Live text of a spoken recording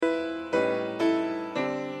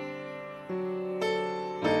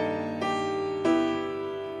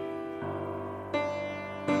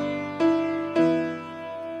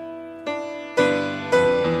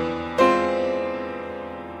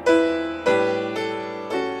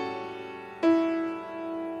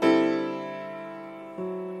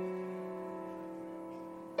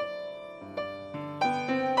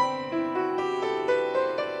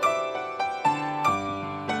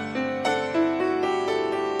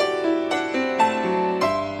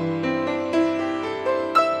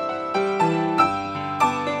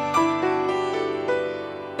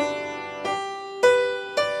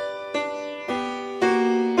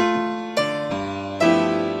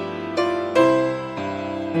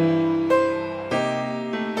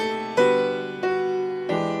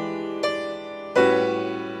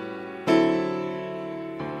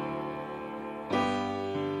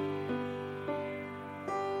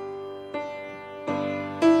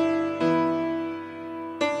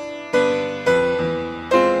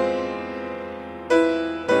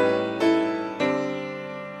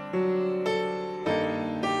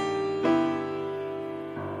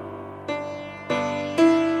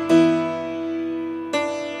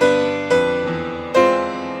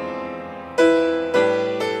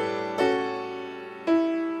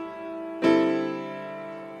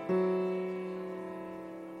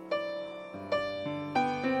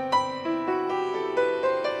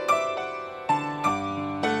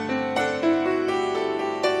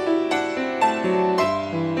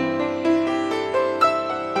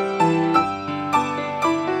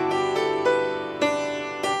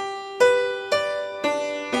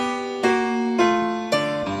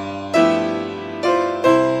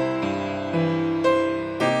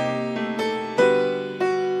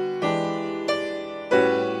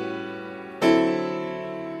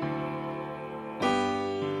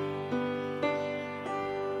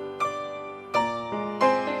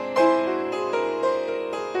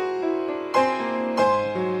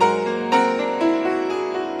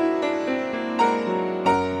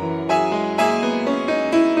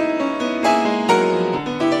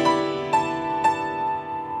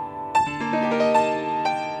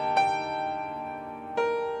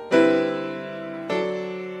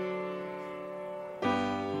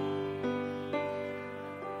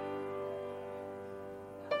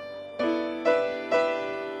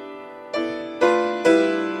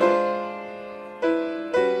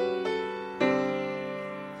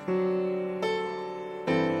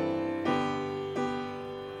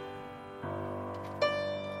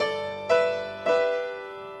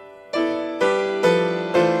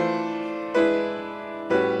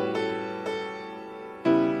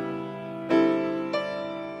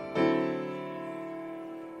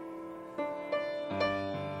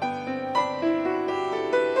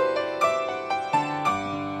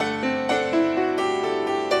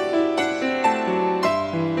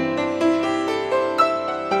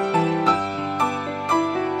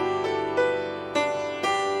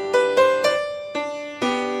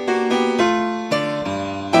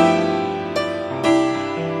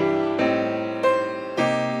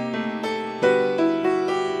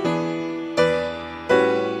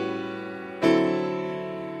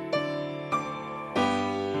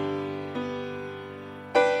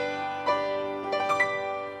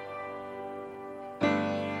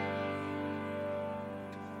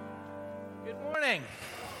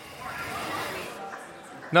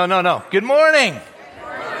No. Good morning.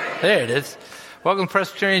 There it is. Welcome to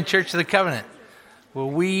Presbyterian Church of the Covenant, where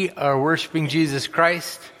we are worshiping Jesus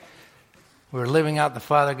Christ. We're living out the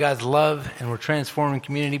Father God's love, and we're transforming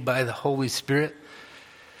community by the Holy Spirit.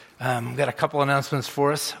 We've got a couple announcements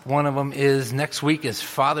for us. One of them is next week is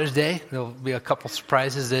Father's Day. There'll be a couple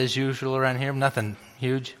surprises as usual around here. Nothing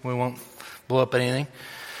huge. We won't blow up anything.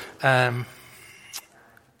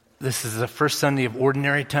 This is the first Sunday of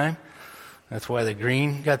Ordinary Time. That's why the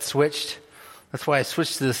green got switched. That's why I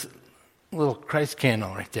switched to this little Christ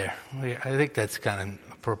candle right there. I think that's kind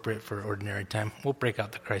of appropriate for Ordinary Time. We'll break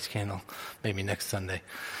out the Christ candle maybe next Sunday.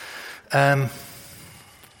 What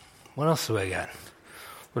else do I got?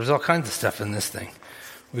 There's all kinds of stuff in this thing.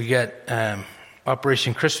 We got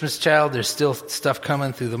Operation Christmas Child. There's still stuff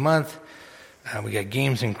coming through the month. We got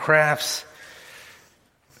games and crafts.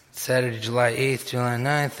 Saturday, July 8th, July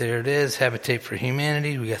 9th. There it is. Habitat for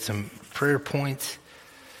Humanity. We got some prayer points.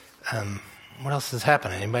 What else is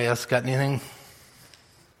happening? Anybody else got anything?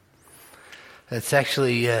 That's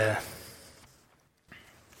actually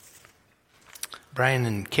Brian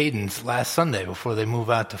and Caden's last Sunday before they move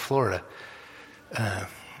out to Florida. I'm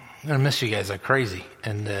going to miss you guys like crazy.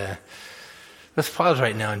 And let's pause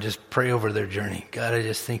right now and just pray over their journey. God, I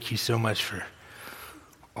just thank you so much for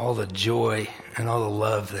all the joy and all the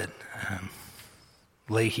love that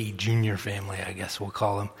Leahy Jr. family, I guess we'll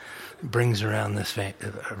call him, brings around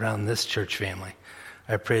this church family.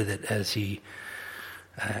 I pray that as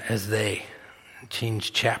they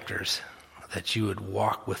change chapters, that you would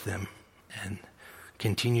walk with them and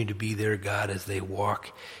continue to be their God as they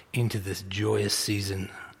walk into this joyous season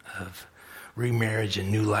of remarriage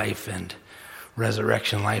and new life and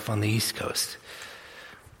resurrection life on the East Coast.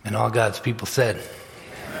 And all God's people said,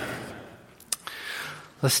 amen.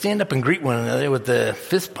 Let's stand up and greet one another with the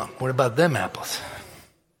fist bump. What about them apples?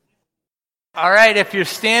 All right, if you're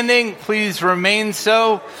standing, please remain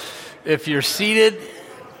so. If you're seated,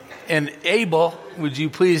 And Abel, would you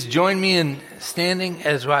please join me in standing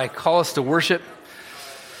as I call us to worship?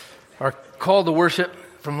 Our call to worship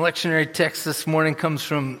from lectionary text this morning comes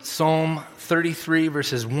from Psalm 33,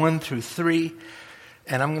 verses 1 through 3.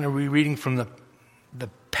 And I'm going to be reading from the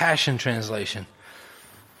Passion Translation.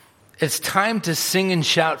 It's time to sing and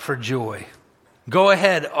shout for joy. Go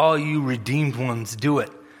ahead, all you redeemed ones, do it.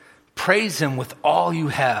 Praise him with all you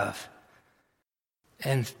have.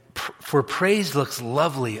 And for praise looks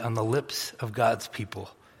lovely on the lips of God's people.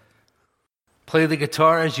 Play the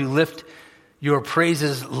guitar as you lift your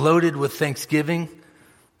praises loaded with thanksgiving.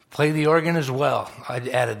 Play the organ as well. I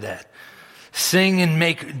added that. Sing and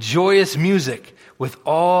make joyous music with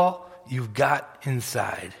all you've got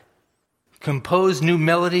inside. Compose new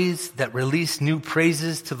melodies that release new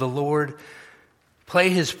praises to the Lord. Play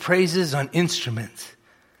his praises on instruments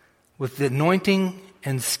with the anointing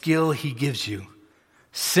and skill he gives you.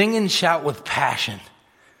 Sing and shout with passion.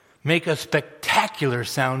 Make a spectacular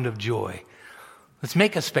sound of joy. Let's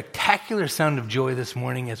make a spectacular sound of joy this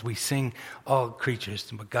morning as we sing all creatures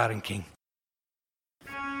to God and King.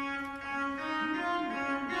 Hallelujah.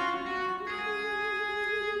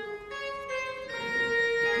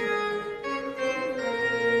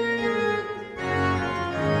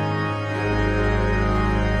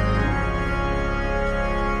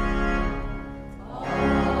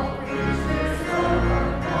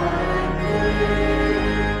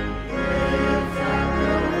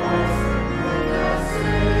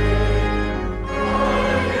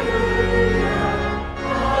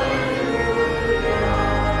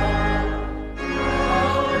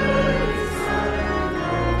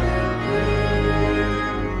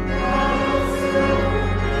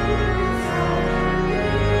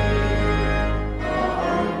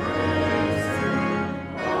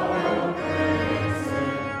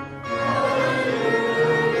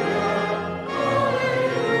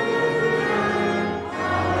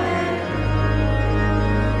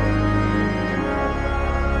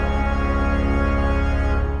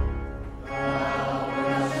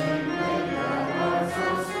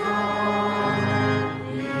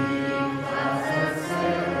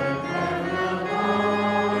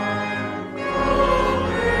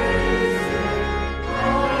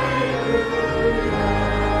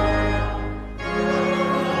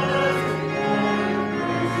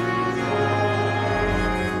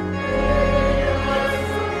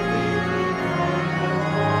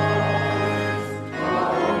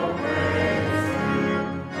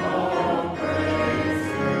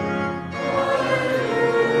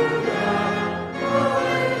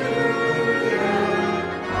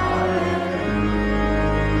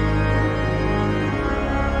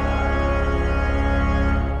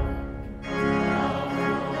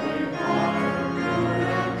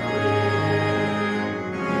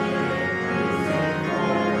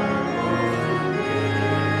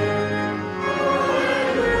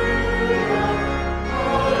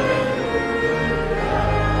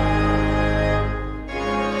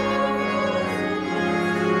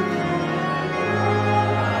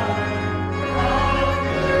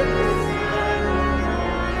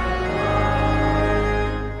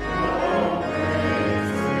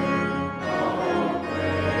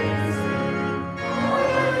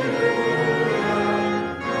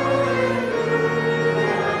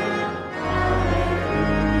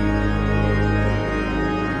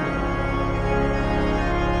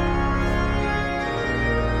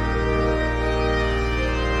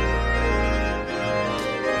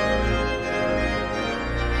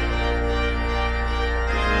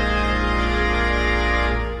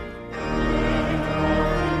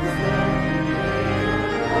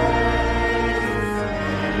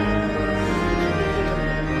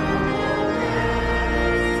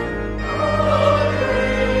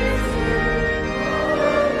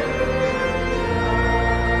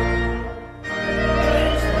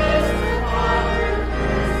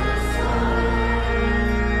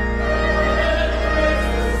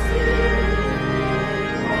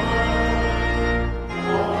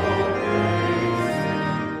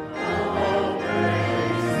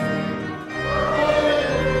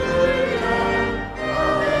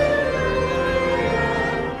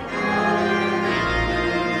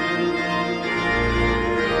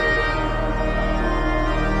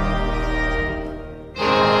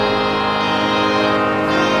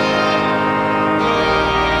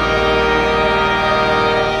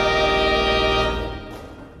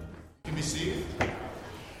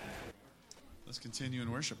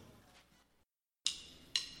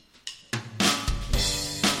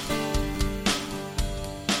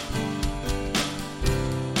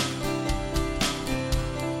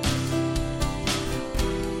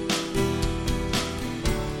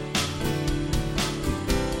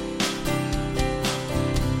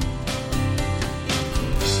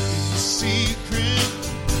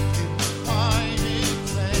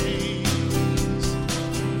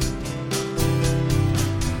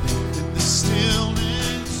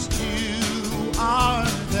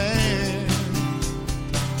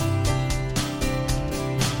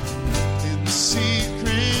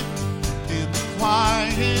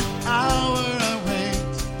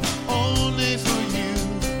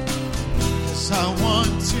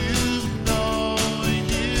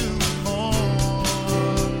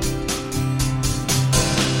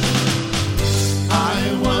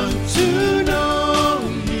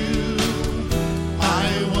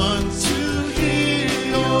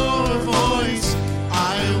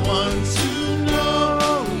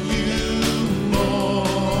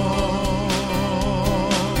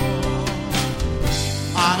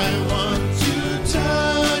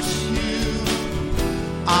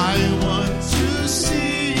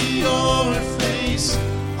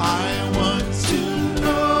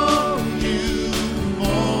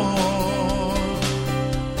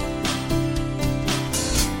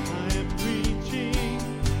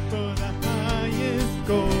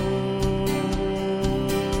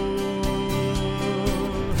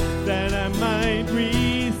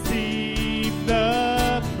 receive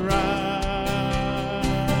the prize.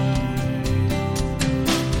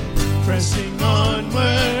 Pressing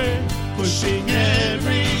onward, pushing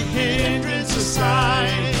every hindrance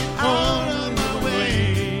aside, on my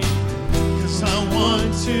way, 'cause I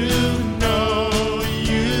want to know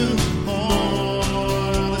you more.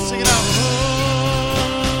 Let's sing it out.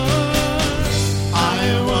 I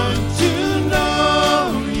want to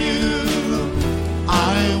know you.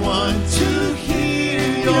 I want to hear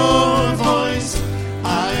your voice.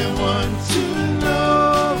 I want to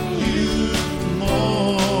know you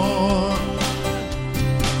more.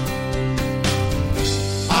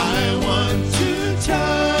 I want to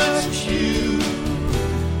touch you.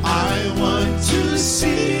 I want to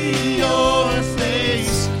see your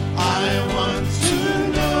face. I want to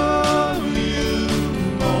know you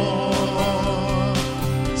more.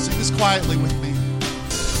 Sing this quietly with me.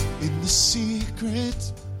 In the secret,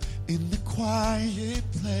 in the quiet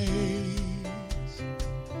place,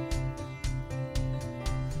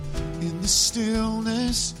 in the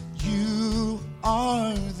stillness, you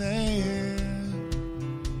are there.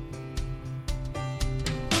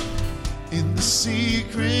 In the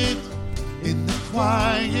secret, in the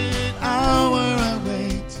quiet hour, I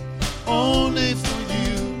wait only for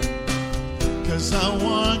you, 'cause I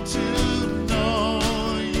want to know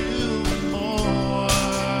you more.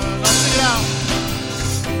 Now sing it out.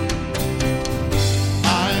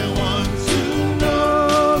 I want to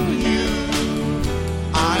know you.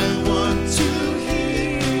 I want to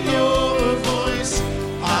hear your voice.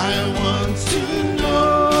 I want to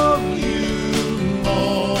know you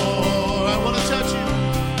more. I want to touch you.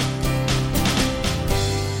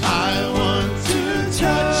 I want to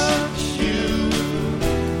touch you.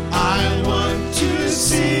 I want to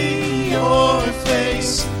see your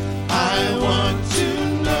face. I want to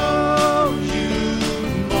know you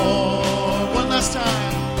more. One last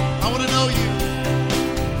time. I want to know you.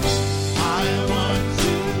 I want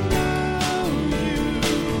to know you.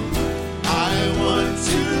 I want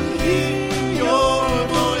to hear your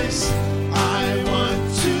voice. I want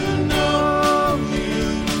to know you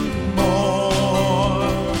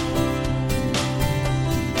more.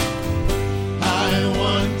 I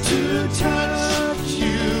want to touch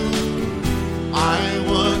you. I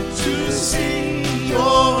want to see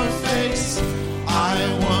your face. I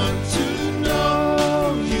want to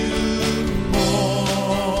know you more.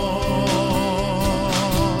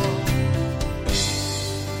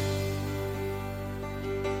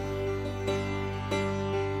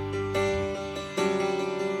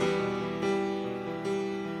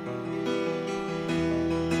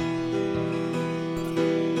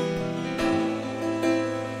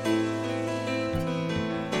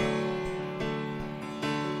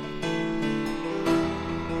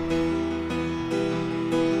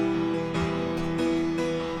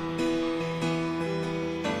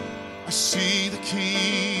 I see the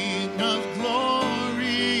King of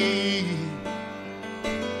Glory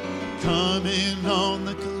coming on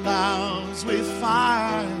the clouds with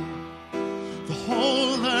fire. The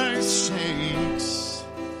whole earth shakes.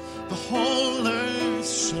 The whole earth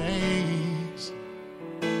shakes.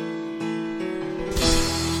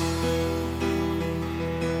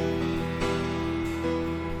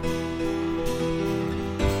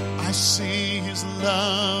 I see his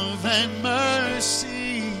love and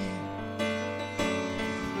mercy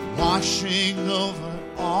washing over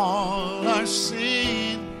all our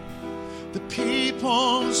sin. The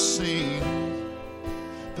people sing.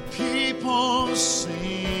 The people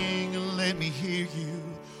sing. Let me hear you.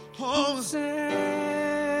 Hosanna,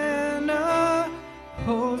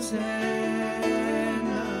 Hosanna,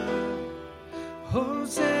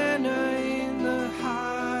 Hosanna in the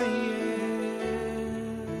highest.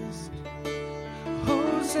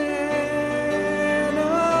 Hosanna,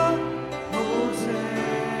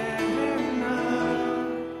 Hosanna,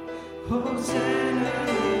 Hosanna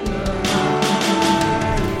in the highest.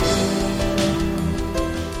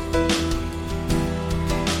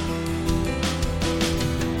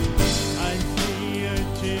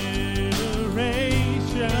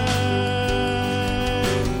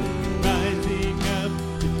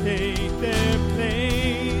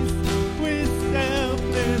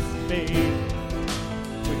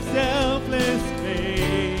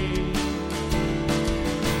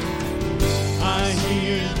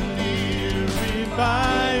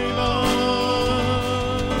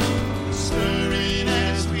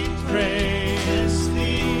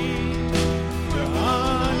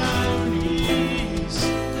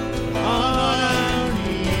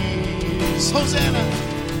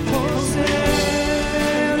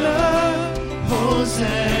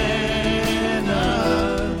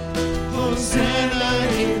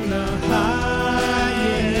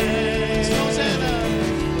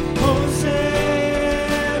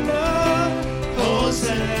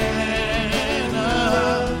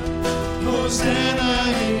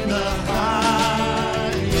 Hosanna in the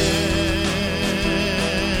highest.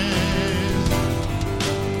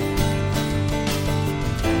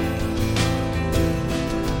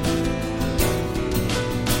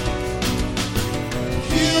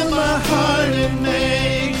 Heal my heart and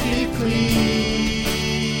make it clean.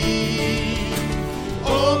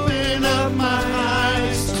 Open up my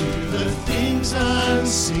eyes to the things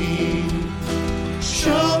unseen.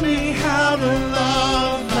 Show me how to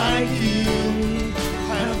love like you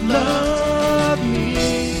have loved me.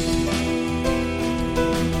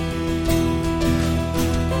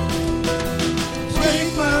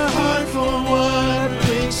 Break my heart for what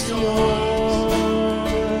breaks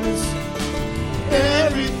yours.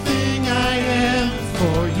 Everything I am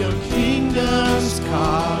for your kingdom's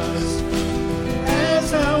cause.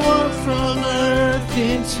 As I walk from earth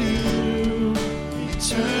into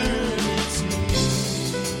eternity.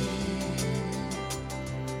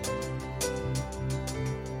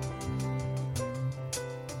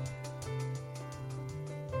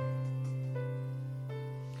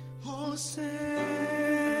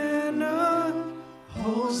 Hosanna,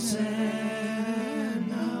 Hosanna,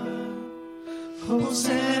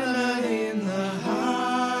 Hosanna in the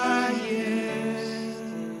highest.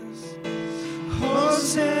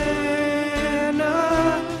 Hosanna,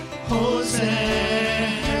 Hosanna,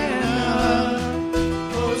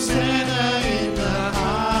 Hosanna in the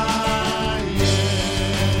highest.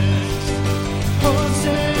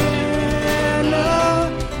 Hosanna,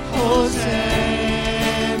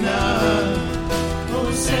 Hosanna,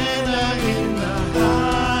 Hosanna in the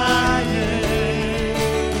highest.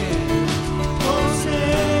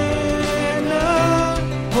 Hosanna,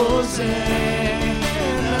 Hosanna,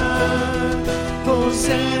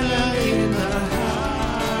 Hosanna in the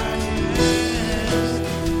highest.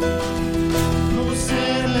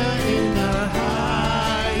 Hosanna in the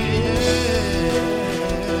highest.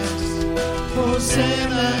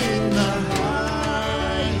 Hosanna in the highest.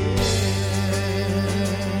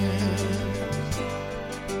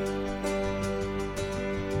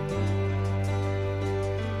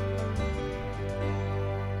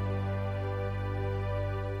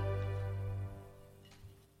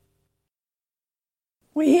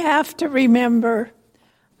 We have to remember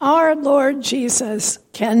our Lord Jesus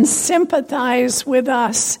can sympathize with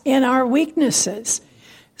us in our weaknesses,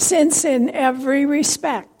 since in every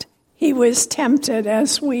respect he was tempted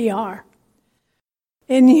as we are.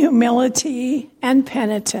 In humility and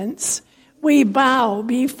penitence, we bow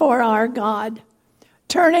before our God,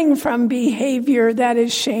 turning from behavior that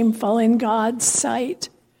is shameful in God's sight.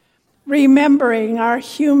 Remembering our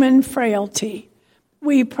human frailty,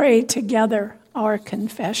 we pray together our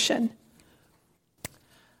confession.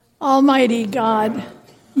 Almighty God,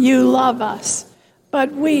 you love us,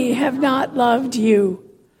 but we have not loved you.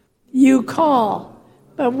 You call,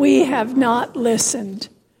 but we have not listened.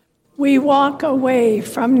 We walk away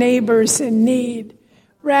from neighbors in need,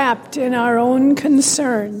 wrapped in our own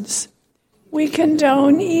concerns. We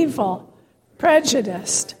condone evil,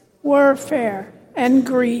 prejudice, warfare, and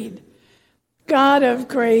greed. God of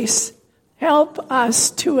grace, help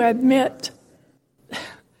us to admit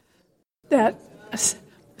that,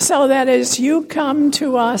 so that as you come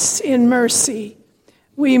to us in mercy,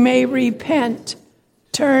 we may repent,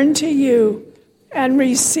 turn to you, and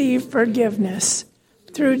receive forgiveness.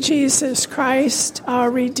 Through Jesus Christ, our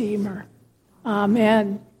Redeemer.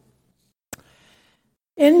 Amen.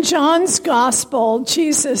 In John's Gospel,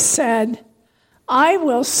 Jesus said, I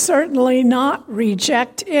will certainly not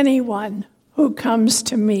reject anyone who comes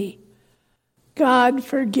to me. God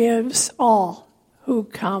forgives all who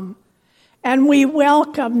come. And we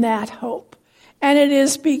welcome that hope. And it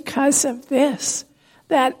is because of this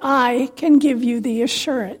that I can give you the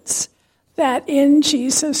assurance that in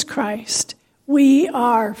Jesus Christ we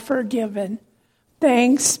are forgiven.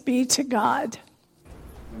 Thanks be to God.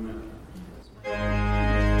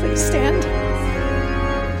 Please stand.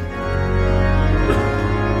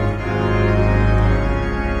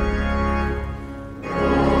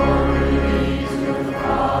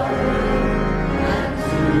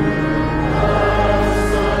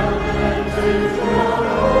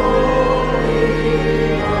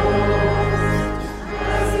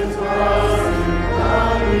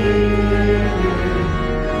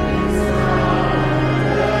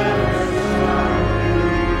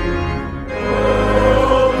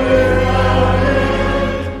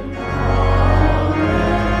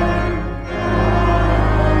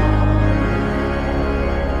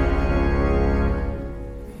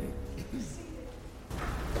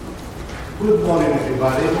 Good morning,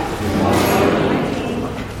 everybody.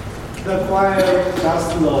 The choir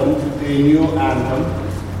just learned a new anthem.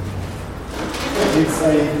 It's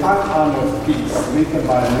a tuck armor piece written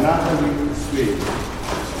by Natalie Swift.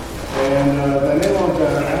 And the name of the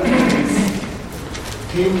album is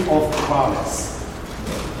Hymn of Promise.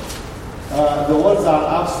 The words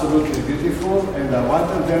are absolutely beautiful, and I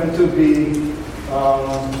wanted them to be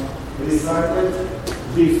recited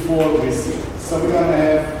before we sing. So we're going to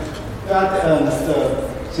have that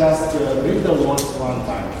and just read the words one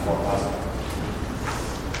time for us.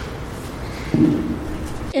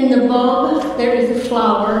 In the bulb there is a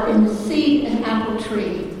flower, in the seed an apple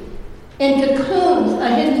tree. In cocoons a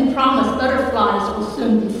hidden promise, butterflies will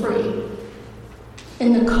soon be free.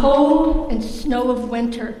 In the cold and snow of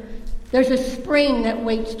winter, there's a spring that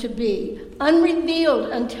waits to be,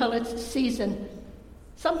 unrevealed until its season,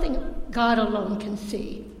 something God alone can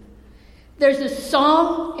see. There's a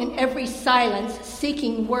song in every silence,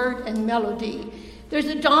 seeking word and melody. There's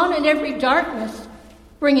a dawn in every darkness,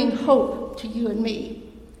 bringing hope to you and me.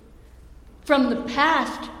 From the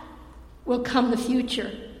past will come the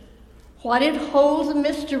future. What it holds a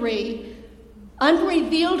mystery,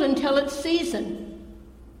 unrevealed until its season,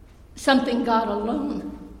 something God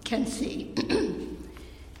alone can see.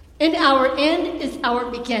 In our end is our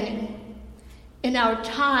beginning. In our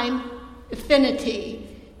time, affinity.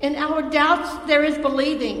 In our doubts there is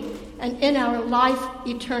believing, and in our life,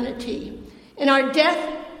 eternity. In our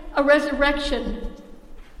death, a resurrection,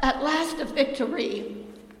 at last a victory.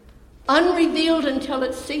 Unrevealed until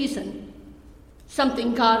its season,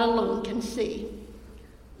 something God alone can see.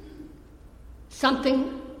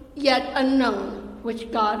 Something yet unknown,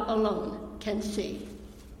 which God alone can see.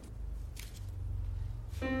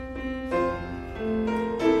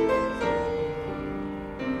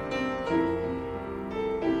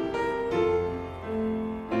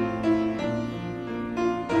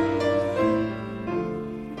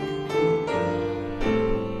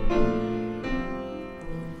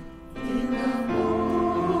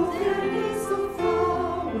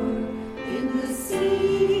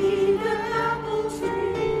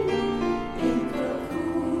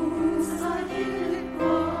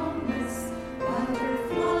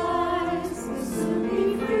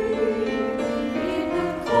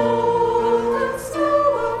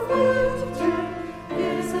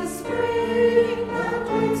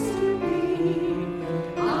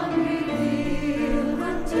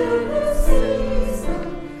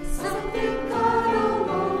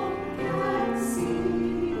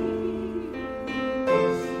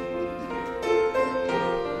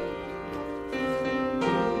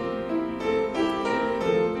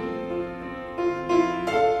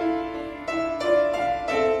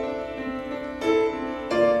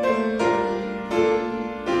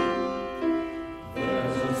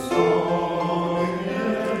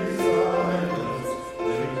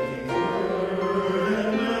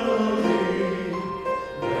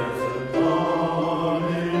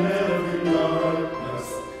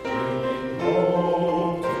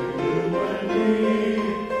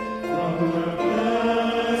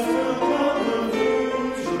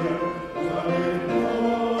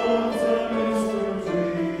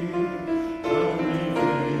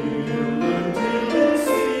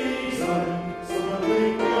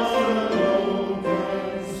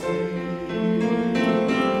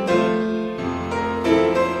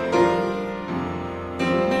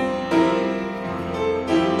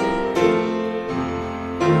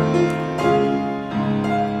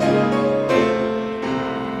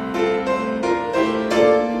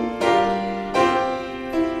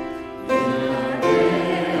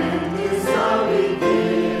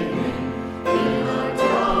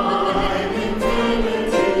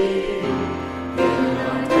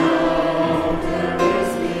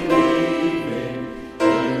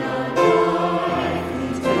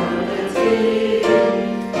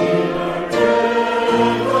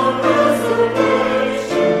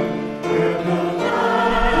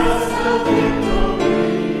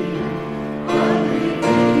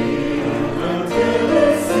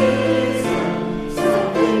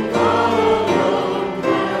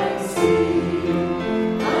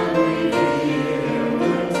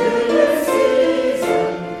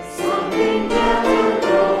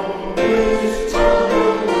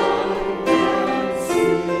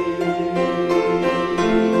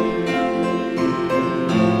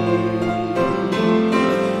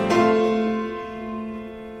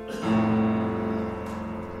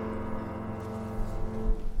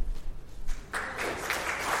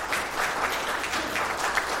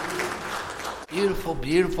 Beautiful,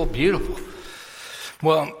 beautiful, beautiful.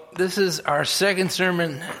 Well, this is our second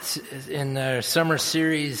sermon in our summer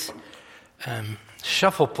series,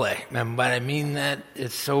 Shuffle Play. And by I mean that,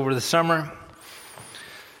 it's over the summer.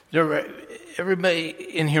 Everybody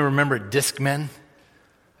in here remember Discmen?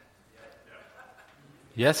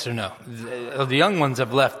 Yes or no? The young ones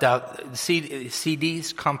have left out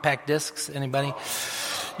CDs, compact discs. Anybody?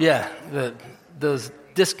 Yeah, those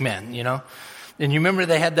Discman, you know. And you remember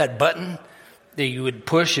they had that button that you would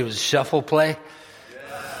push. It was shuffle play.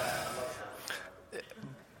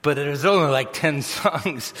 But there was only like 10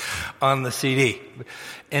 songs on the CD,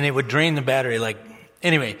 and it would drain the battery.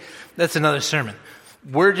 Anyway, that's another sermon.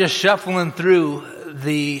 We're just shuffling through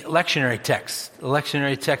the lectionary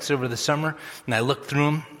texts over the summer, and I looked through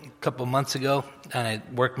them a couple months ago, and I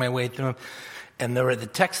worked my way through them, and there were the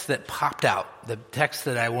texts that popped out, the texts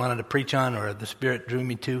that I wanted to preach on or the Spirit drew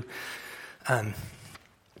me to.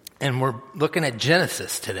 And we're looking at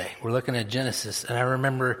Genesis today. We're looking at Genesis, and I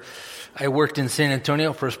remember I worked in San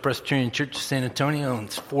Antonio, First Presbyterian Church of San Antonio, and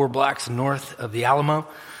it's 4 blocks north of the Alamo,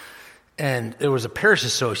 and there was a parish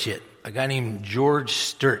associate, a guy named George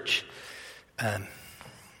Sturch.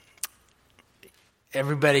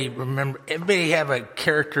 Everybody have a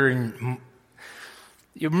character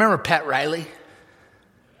you remember Pat Riley?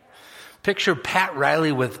 Picture Pat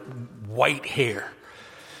Riley with white hair.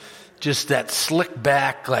 Just that slick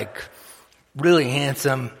back, really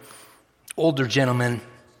handsome, older gentleman,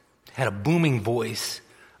 had a booming voice,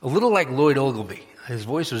 a little like Lloyd Ogilvie. His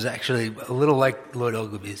voice was actually a little like Lloyd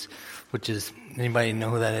Ogilvie's, which is, anybody know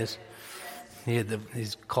who that is?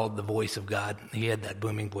 He's called the voice of God. He had that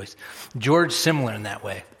booming voice. George, similar in that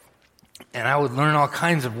way. And I would learn all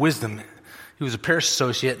kinds of wisdom. He was a parish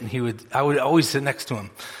associate, and I would always sit next to him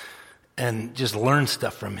and just learn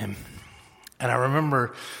stuff from him. And I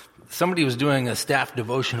remember somebody was doing a staff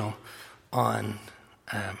devotional on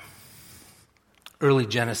early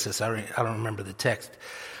Genesis. I don't remember the text.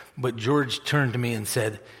 But George turned to me and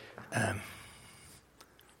said,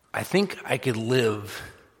 I think I could live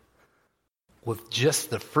with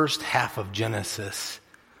just the first half of Genesis,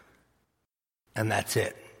 and that's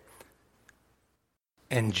it.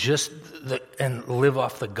 And and live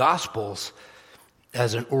off the Gospels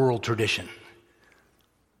as an oral tradition.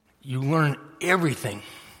 You learn everything.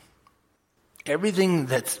 Everything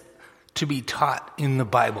that's to be taught in the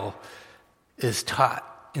Bible is taught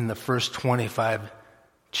in the first 25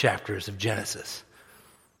 chapters of Genesis.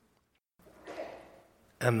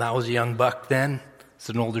 And I was a young buck then. It's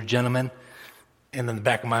an older gentleman. And in the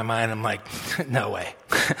back of my mind, I'm like, no way.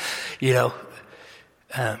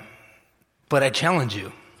 But I challenge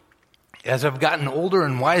you. As I've gotten older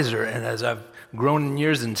and wiser, and as I've grown in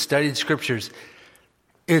years and studied scriptures,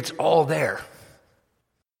 it's all there.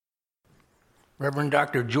 Reverend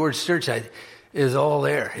Dr. George Sturch is all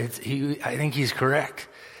there. I think he's correct.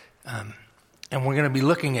 And we're going to be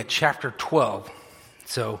looking at chapter 12.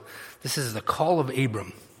 So this is the call of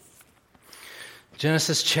Abram.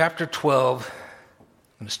 Genesis chapter 12.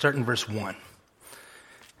 I'm going to start in verse 1.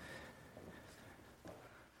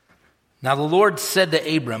 Now the Lord said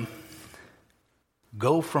to Abram,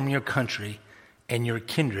 go from your country and your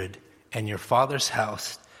kindred and your father's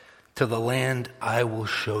house to the land I will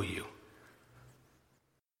show you.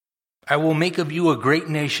 I will make of you a great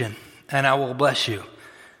nation, and I will bless you,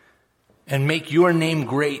 and make your name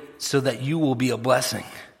great so that you will be a blessing.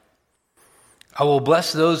 I will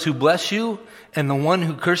bless those who bless you, and the one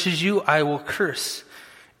who curses you I will curse.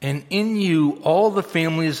 And in you all the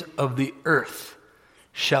families of the earth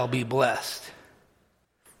shall be blessed.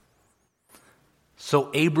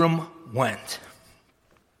 So Abram went,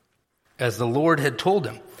 as the Lord had told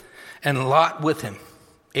him, and Lot with him.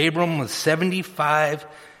 Abram was 75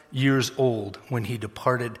 years old when he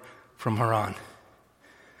departed from Haran.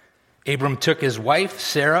 Abram took his wife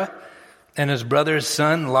Sarah and his brother's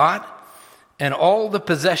son Lot and all the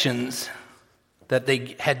possessions that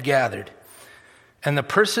they had gathered and the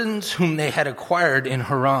persons whom they had acquired in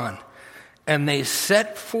Haran, and they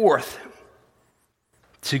set forth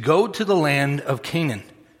to go to the land of Canaan.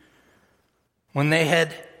 When they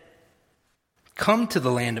had come to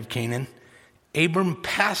the land of Canaan, Abram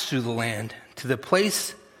passed through the land to the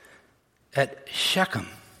place at Shechem,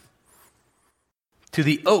 to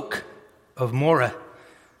the oak of Moreh.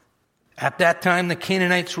 At that time the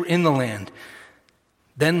Canaanites were in the land.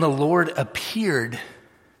 Then the Lord appeared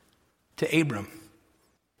to Abram.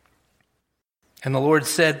 And the Lord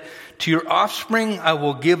said, to your offspring I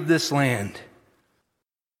will give this land.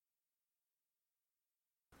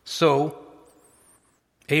 So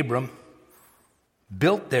Abram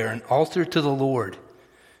built there an altar to the Lord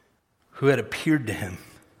who had appeared to him.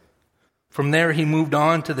 From there he moved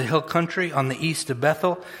on to the hill country on the east of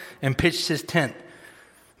Bethel and pitched his tent,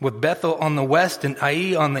 with Bethel on the west and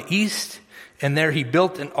Ai on the east. And there he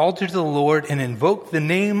built an altar to the Lord and invoked the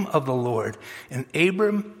name of the Lord. And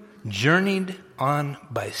Abram journeyed on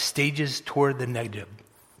by stages toward the Negev.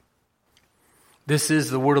 This is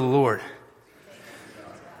the word of the Lord.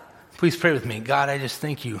 Please pray with me. God, I just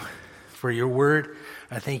thank you for your word.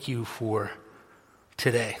 I thank you for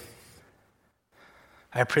today.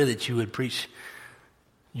 I pray that you would preach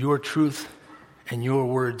your truth and your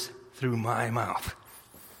words through my mouth.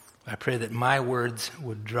 I pray that my words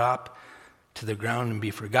would drop to the ground and be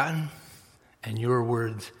forgotten, and your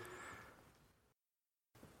words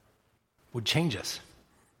would change us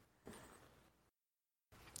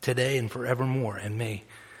today and forevermore. And may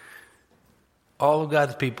all of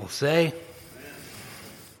God's people say,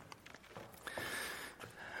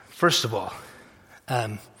 first of all,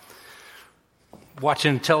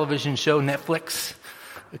 watching a television show, Netflix,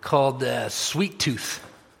 called Sweet Tooth.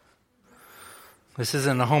 This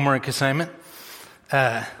isn't a homework assignment.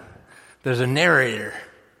 There's a narrator.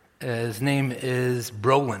 His name is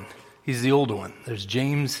Brolin. He's the older one. There's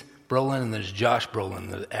James Brolin and there's Josh Brolin,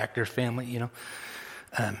 the actor family, you know.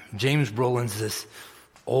 James Brolin's this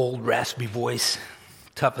old, raspy voice,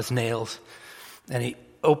 tough as nails. And he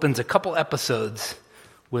opens a couple episodes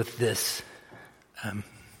with this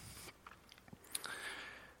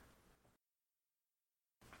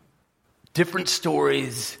different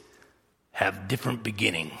stories have different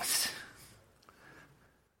beginnings.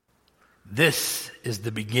 This is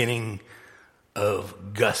the beginning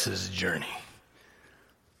of Gus's journey.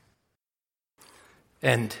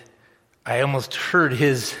 And I almost heard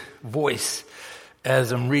his voice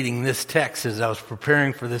as I'm reading this text, as I was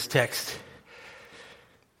preparing for this text.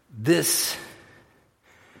 This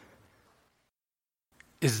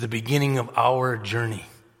is the beginning of our journey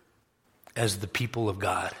as the people of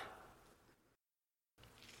God.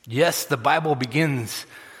 Yes, the Bible begins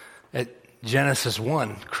at Genesis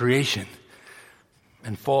 1, creation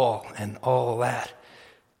and fall and all that.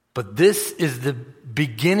 But this is the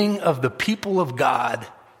beginning of the people of God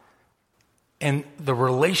and the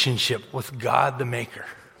relationship with God the Maker.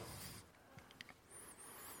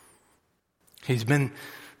 He's been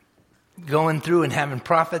going through and having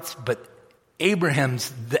prophets, but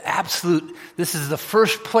Abraham's the absolute, this is the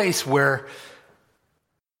first place where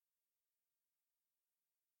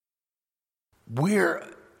we're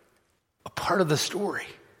a part of the story.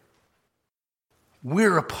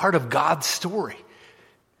 We're a part of God's story.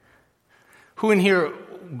 Who in here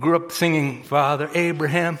grew up singing, Father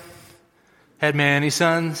Abraham had many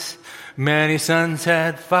sons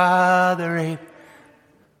had Father Abraham?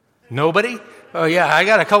 Nobody? Oh yeah, I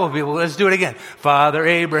got a couple of people. Let's do it again. Father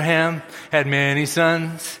Abraham had many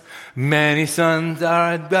sons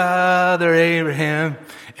are Father Abraham,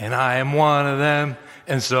 and I am one of them,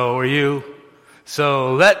 and so are you.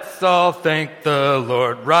 So let's all thank the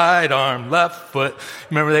Lord. Right arm, left foot.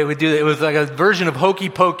 Remember they would do that. It was like a version of Hokey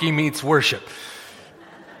Pokey meets worship.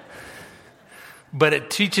 But it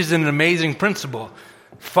teaches an amazing principle.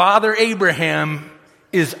 Father Abraham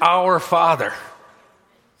is our father.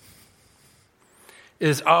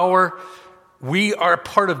 We are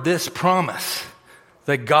part of this promise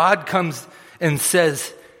that God comes and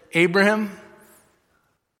says, Abraham,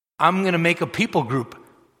 I'm going to make a people group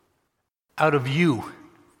out of you,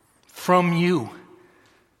 from you.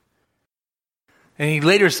 And he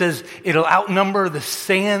later says, it'll outnumber the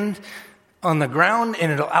sand on the ground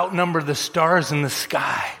and it'll outnumber the stars in the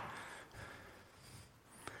sky.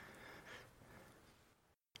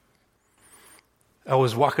 I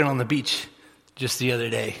was walking on the beach just the other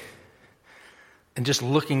day and just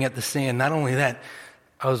looking at the sand. Not only that,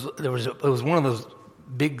 it was one of those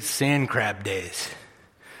big sand crab days.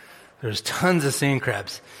 There's tons of sand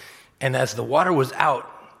crabs. And as the water was out,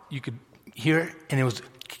 you could hear it, and it was...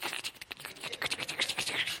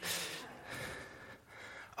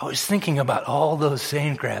 I was thinking about all those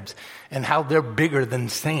sand crabs and how they're bigger than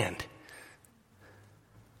sand.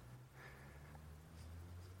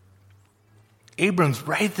 Abram's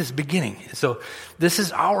right at this beginning. So this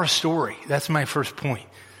is our story. That's my first point.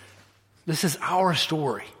 This is our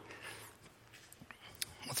story.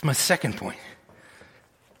 That's my second point.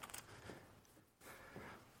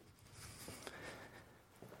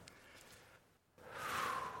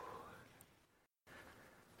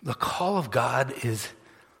 The call of God is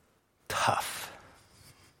tough.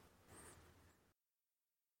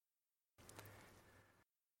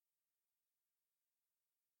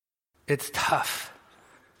 It's tough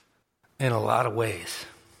in a lot of ways,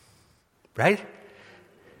 right?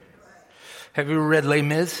 Have you ever read Les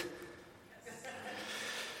Mis?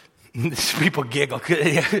 People giggle.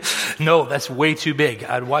 No, that's way too big.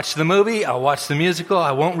 I'd watch the movie, I'll watch the musical,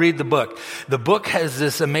 I won't read the book. The book has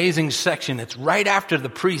this amazing section. It's right after the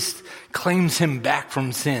priest claims him back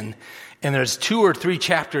from sin. And there's 2 or 3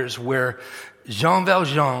 chapters where Jean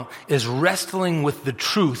Valjean is wrestling with the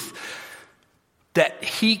truth that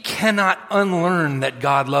he cannot unlearn that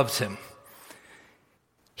God loves him.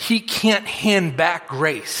 He can't hand back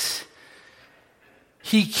grace.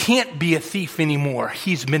 He can't be a thief anymore.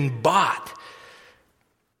 He's been bought.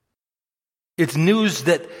 It's news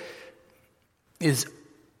that it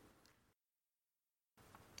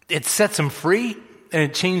sets him free, and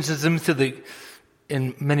it changes him to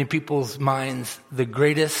in many people's minds, the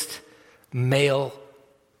greatest male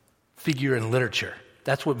figure in literature.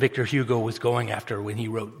 That's what Victor Hugo was going after when he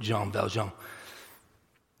wrote Jean Valjean.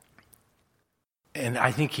 And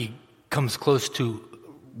I think he comes close to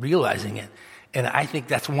realizing it. And I think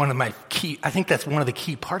that's one of the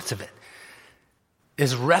key parts of it,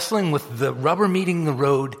 is wrestling with the rubber meeting the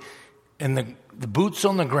road and the boots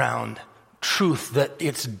on the ground truth that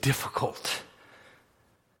it's difficult.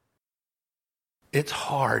 It's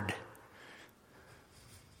hard.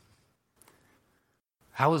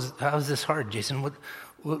 How is this hard, Jason?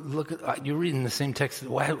 Look at you're reading the same text.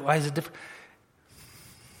 Why is it different?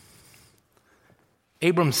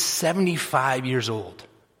 Abram's 75 years old.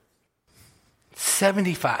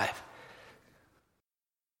 75.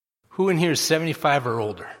 Who in here is 75 or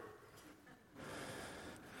older?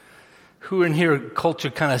 Who in here culture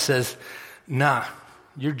kind of says, nah,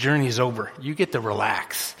 your journey's over. You get to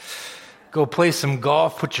relax. Go play some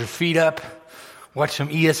golf, put your feet up, watch some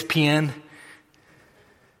ESPN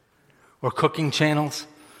or cooking channels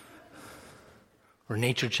or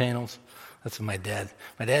nature channels. That's what my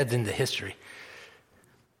dad's into history.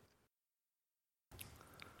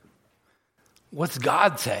 What's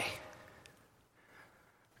God say?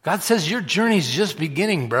 God says your journey's just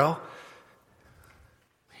beginning, bro.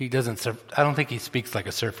 He doesn't surf. I don't think he speaks like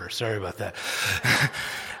a surfer. Sorry about that.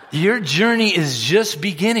 Your journey is just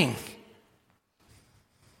beginning.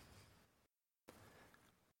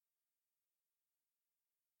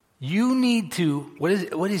 You need to, what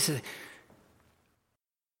do you say?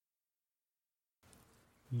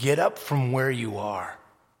 Get up from where you are.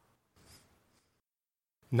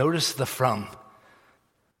 Notice the from.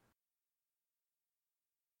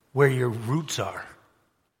 Where your roots are.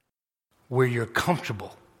 Where you're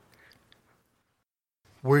comfortable.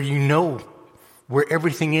 Where you know where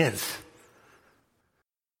everything is.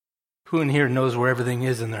 Who in here knows where everything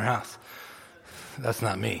is in their house? That's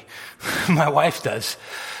not me. My wife does.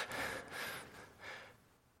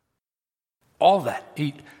 All that.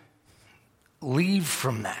 Leave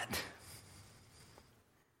from that.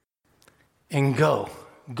 And go.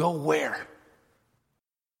 Go where?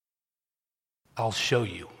 I'll show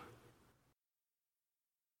you.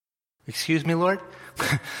 Excuse me, Lord?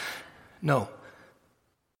 No.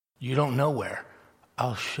 You don't know where.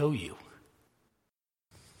 I'll show you.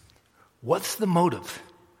 What's the motive?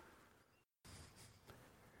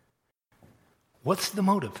 What's the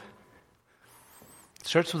motive? It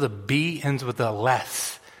starts with a B, ends with a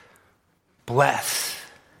less. Bless.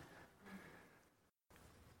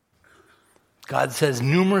 God says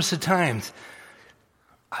numerous times,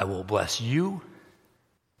 I will bless you.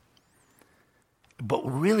 But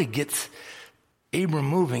what really gets Abram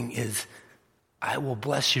moving is, I will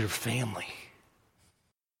bless your family.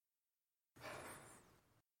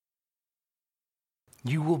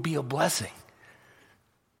 You will be a blessing.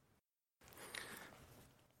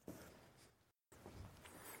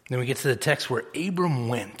 Then we get to the text where Abram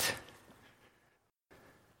went.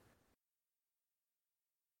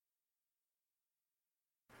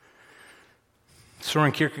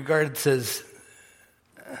 Soren Kierkegaard says,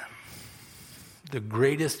 the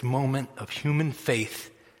greatest moment of human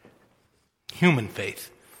faith,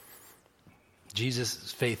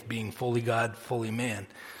 Jesus' faith being fully God, fully man,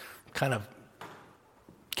 kind of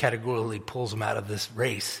categorically pulls him out of this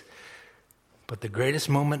race. But the greatest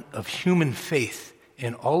moment of human faith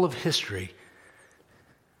in all of history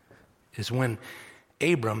is when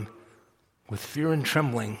Abram, with fear and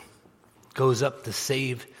trembling, goes up to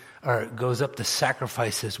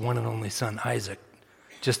sacrifice his one and only son, Isaac,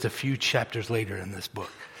 just a few chapters later in this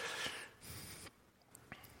book.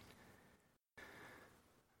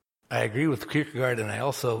 I agree with Kierkegaard, and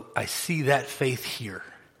I see that faith here.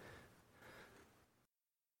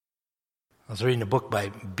 I was reading a book by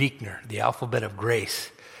Buechner, The Alphabet of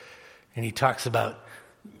Grace, and he talks about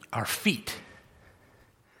our feet.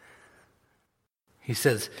 He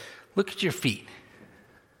says, look at your feet.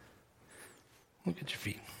 Look at your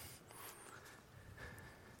feet.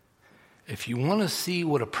 If you want to see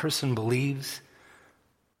what a person believes,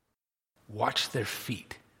 watch their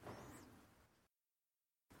feet.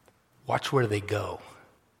 Watch where they go.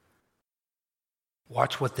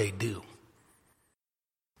 Watch what they do.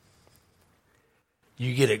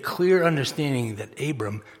 You get a clear understanding that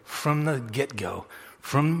Abram, from the get-go,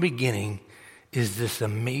 from the beginning, is this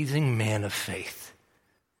amazing man of faith.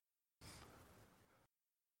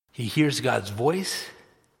 He hears God's voice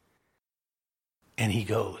and he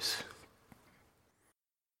goes.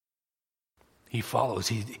 He follows.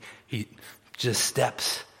 He just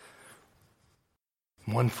steps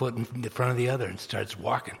one foot in front of the other and starts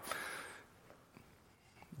walking.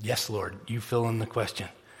 Yes, Lord, you fill in the question.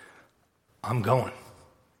 I'm going.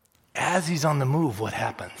 As he's on the move, what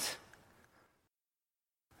happens?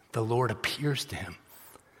 The Lord appears to him.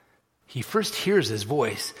 He first hears his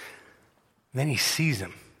voice, then he sees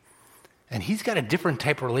him. And he's got a different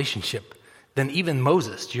type of relationship than even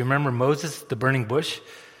Moses. Do you remember Moses, the burning bush?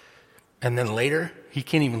 And then later, he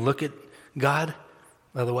can't even look at God.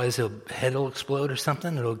 Otherwise, his head will explode or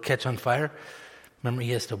something. It'll catch on fire. Remember,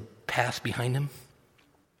 he has to pass behind him.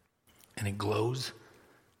 And it glows.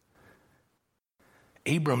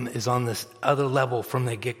 Abram is on this other level from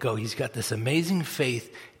the get-go. He's got this amazing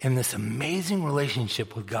faith and this amazing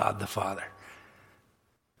relationship with God the Father,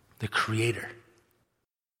 the Creator.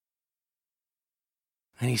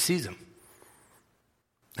 And he sees him.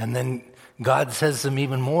 And then God says some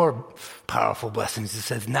even more powerful blessings. He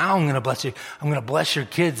says, now I'm going to bless you. I'm going to bless your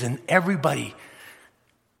kids, and everybody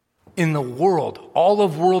in the world, all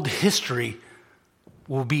of world history,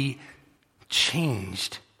 will be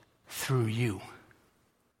changed through you.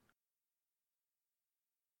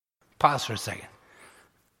 Pause for a second.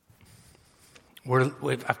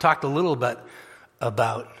 I've talked a little bit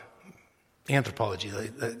about anthropology,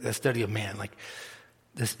 the study of man. Like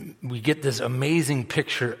this, we get this amazing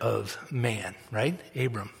picture of man, right?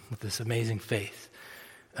 Abram with this amazing faith.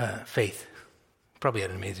 Probably had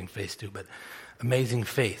an amazing face too, but amazing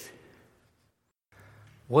faith.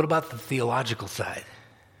 What about the theological side?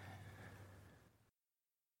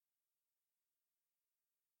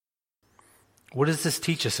 What does this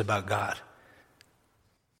teach us about God?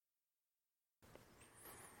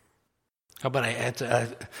 How about I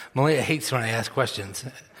answer? Malia hates when I ask questions.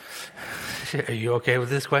 Are you okay with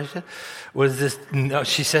this question? What is this? No,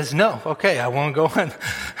 she says no. Okay, I won't go on.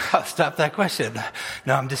 I'll stop that question.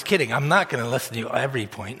 No, I'm just kidding. I'm not going to listen to you every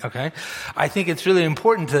point, okay? I think it's really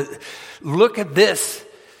important to look at this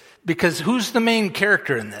because who's the main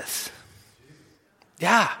character in this?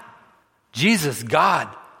 Yeah, Jesus, God,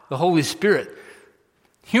 the Holy Spirit.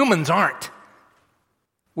 Humans aren't.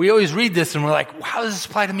 We always read this and we're like, how does this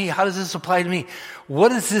apply to me? How does this apply to me? What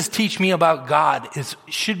does this teach me about God? It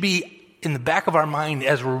should be in the back of our mind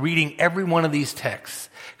as we're reading every one of these texts.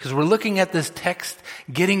 Because we're looking at this text,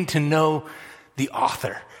 getting to know the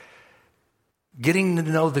author, getting to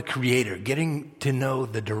know the creator, getting to know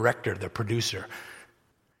the director, the producer,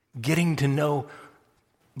 getting to know,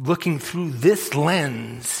 looking through this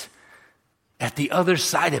lens at the other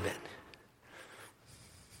side of it.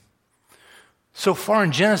 So far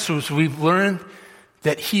in Genesis, we've learned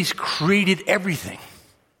that he's created everything.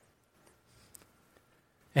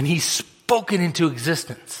 And he's spoken into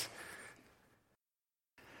existence.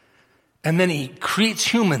 And then he creates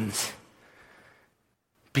humans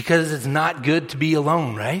because it's not good to be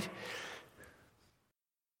alone, right?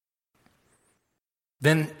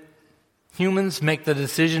 Then humans make the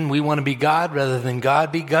decision we want to be God rather than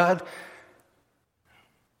God be God.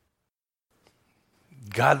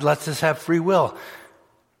 God lets us have free will.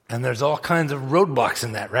 And there's all kinds of roadblocks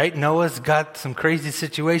in that, right? Noah's got some crazy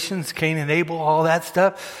situations, Cain and Abel, all that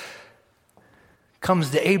stuff. Comes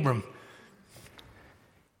to Abram.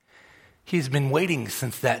 He's been waiting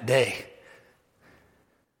since that day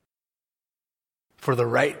for the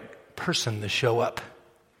right person to show up.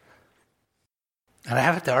 And I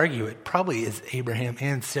have to argue it probably is Abraham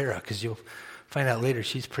and Sarah, because you'll find out later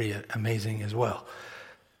she's pretty amazing as well.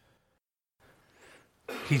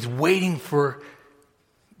 He's waiting for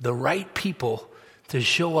the right people to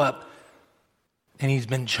show up, and he's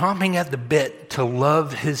been chomping at the bit to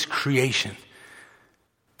love his creation,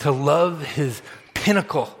 to love his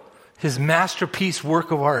pinnacle, his masterpiece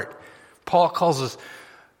work of art. Paul calls us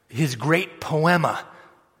his great poema.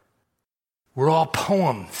 We're all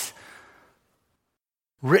poems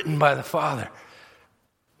written by the Father.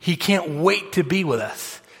 He can't wait to be with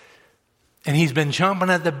us. And he's been chomping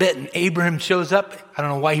at the bit, and Abraham shows up. I don't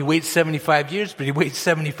know why he waits 75 years, but he waits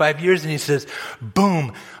 75 years, and he says,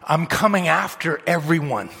 boom, I'm coming after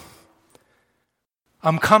everyone.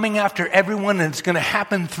 I'm coming after everyone, and it's going to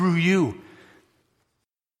happen through you.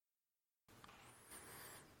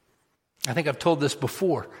 I think I've told this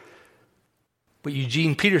before, but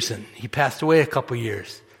Eugene Peterson, he passed away a couple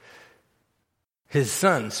years. His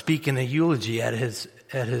son speaking a eulogy at his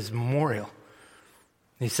memorial.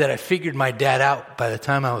 He said, I figured my dad out by the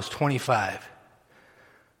time I was 25.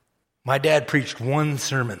 My dad preached one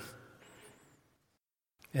sermon.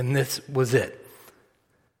 And this was it.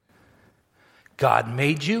 God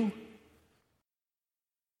made you.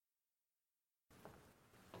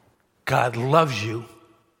 God loves you.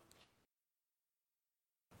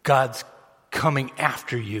 God's coming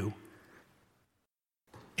after you.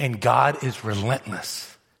 And God is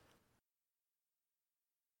relentless.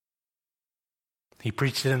 He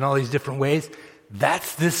preached it in all these different ways.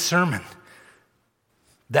 That's this sermon.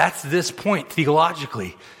 That's this point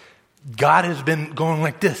theologically. God has been going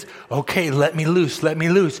like this. Okay, let me loose, let me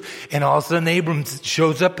loose. And all of a sudden Abram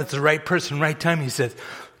shows up at the right person, right time. He says,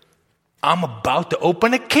 I'm about to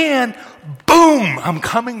open a can. Boom! I'm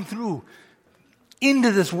coming through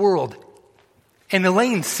into this world. And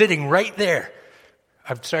Elaine's sitting right there.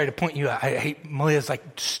 I'm sorry to point you out. I hate Malia's like,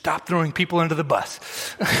 stop throwing people under the bus.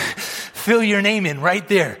 Fill your name in right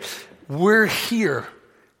there. We're here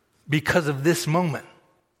because of this moment.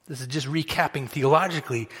 This is just recapping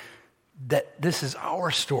theologically that this is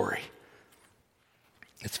our story.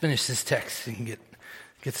 Let's finish this text and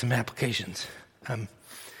get some applications.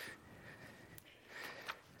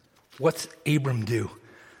 What's Abram do?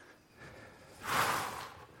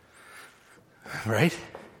 Right?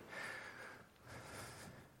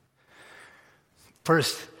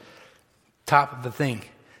 First, top of the thing.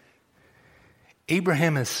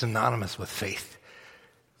 Abraham is synonymous with faith.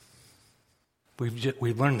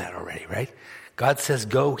 We've learned that already, right? God says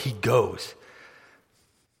go, he goes.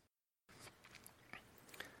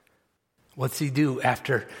 What's he do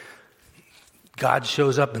after God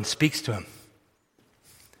shows up and speaks to him?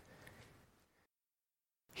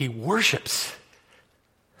 He worships.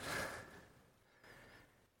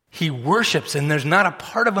 He worships, and there's not a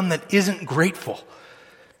part of him that isn't grateful.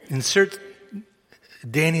 Insert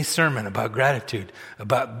Danny's sermon about gratitude,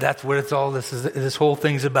 about that's what it's all, this whole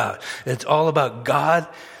thing's about. It's all about God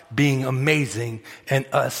being amazing and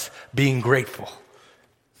us being grateful.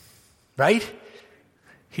 Right?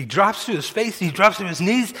 He drops to his face, he drops to his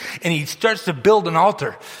knees, and he starts to build an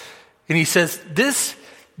altar. And he says, this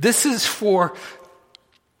is for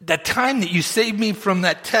that time that you saved me from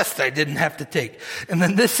that test I didn't have to take. And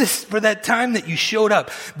then this is for that time that you showed up.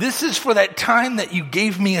 This is for that time that you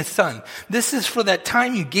gave me a son. This is for that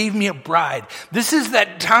time you gave me a bride. This is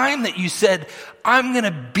that time that you said, I'm going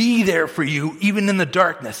to be there for you even in the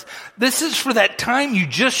darkness. This is for that time you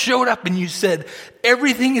just showed up and you said,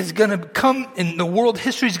 everything is going to come and the world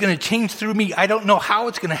history is going to change through me. I don't know how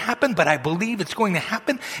it's going to happen, but I believe it's going to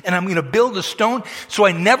happen, and I'm going to build a stone so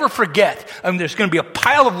I never forget. There's going to be a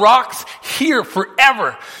pile of rocks here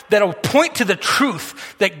forever that'll point to the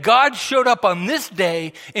truth that God showed up on this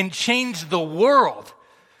day and changed the world.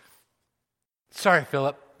 Sorry,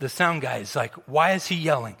 Philip. The sound guy is like, why is he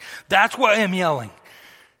yelling? That's why I'm yelling.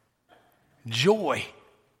 Joy,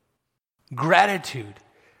 gratitude,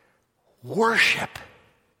 worship.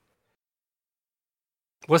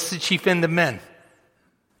 What's the chief end of men?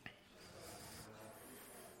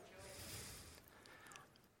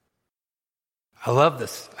 I love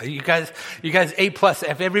this. You guys, A+.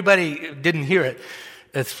 If everybody didn't hear it,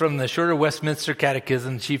 it's from the Shorter Westminster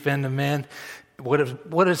Catechism, chief end of man. What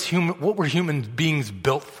were human beings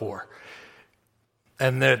built for?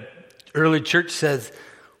 And the early church says,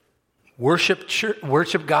 worship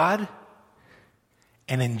God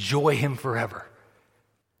and enjoy him forever.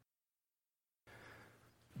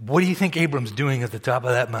 What do you think Abram's doing at the top of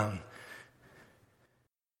that mountain?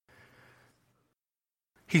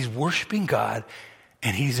 He's worshiping God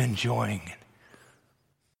and he's enjoying it.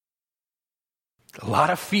 A lot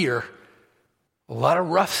of fear, a lot of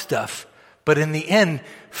rough stuff. But in the end,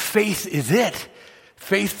 faith is it.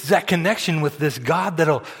 Faith is that connection with this God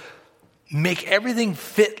that'll make everything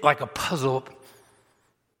fit like a puzzle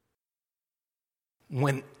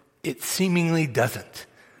when it seemingly doesn't.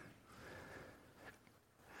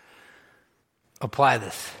 Apply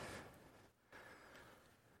this.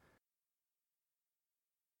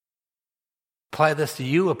 Apply this to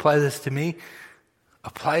you, apply this to me,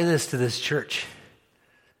 apply this to this church.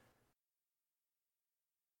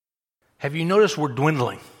 Have you noticed we're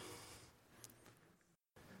dwindling?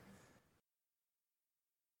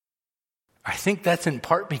 I think that's in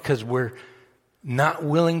part because we're not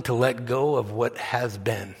willing to let go of what has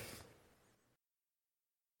been.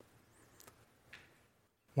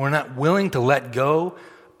 We're not willing to let go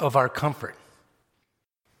of our comfort.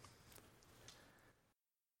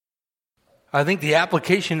 I think the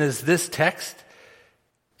application is this text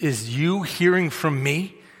is you hearing from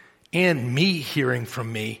me and me hearing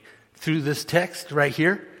from me through this text right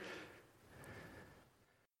here.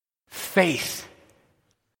 Faith.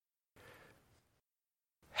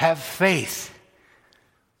 Have faith.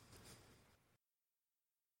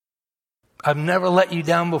 I've never let you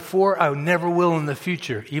down before. I never will in the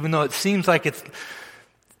future, even though it seems like it's...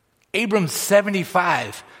 Abram's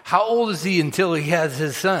 75. How old is he until he has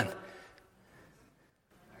his son?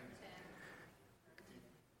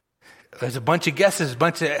 There's a bunch of guesses,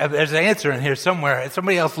 there's an answer in here somewhere.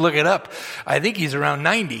 Somebody else look it up. I think he's around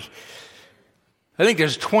 90. I think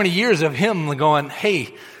there's 20 years of him going,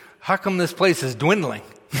 hey, how come this place is dwindling?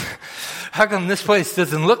 How come this place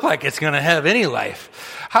doesn't look like it's going to have any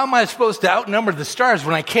life? How am I supposed to outnumber the stars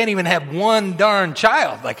when I can't even have one darn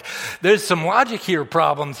child? Like, there's some logic here,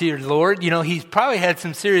 problems here, Lord. He's probably had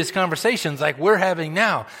some serious conversations like we're having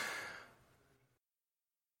now.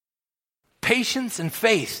 Patience and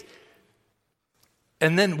faith.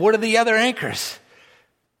 And then what are the other anchors?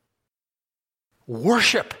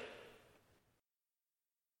 Worship.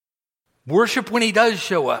 Worship when he does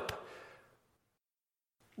show up.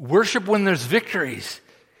 Worship when there's victories.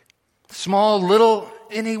 Small, little,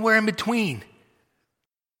 anywhere in between.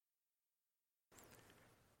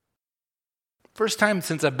 First time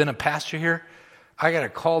since I've been a pastor here, I got a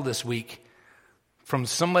call this week from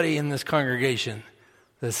somebody in this congregation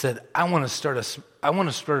that said, I want to start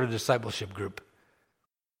a discipleship group.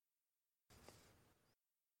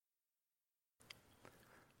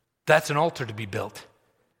 That's an altar to be built.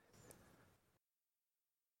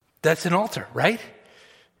 That's an altar, right?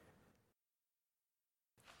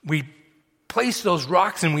 We place those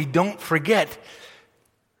rocks and we don't forget.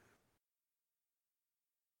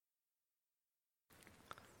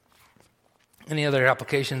 Any other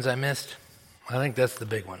applications I missed? I think that's the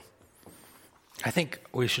big one. I think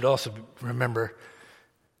we should also remember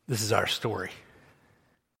this is our story.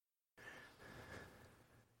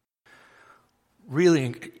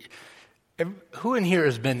 Really, who in here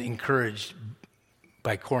has been encouraged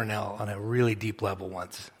by Cornell on a really deep level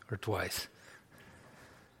once or twice?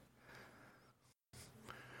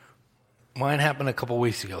 Mine happened a couple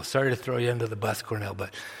weeks ago. Sorry to throw you under the bus, Cornell,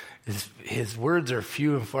 but his words are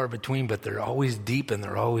few and far between, but they're always deep and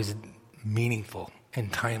they're always meaningful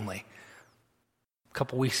and timely. A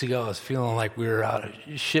couple weeks ago, I was feeling like we were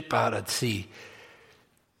ship out at sea.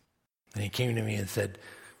 And he came to me and said,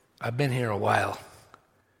 I've been here a while,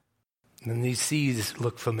 and these seas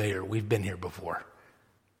look familiar. We've been here before.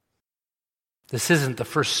 This isn't the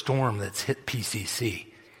first storm that's hit PCC.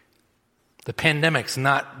 The pandemic's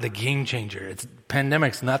not the game changer.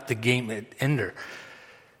 Pandemic's not the game ender.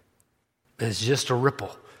 It's just a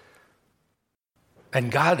ripple.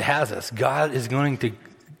 And God has us. God is going to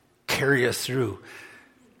carry us through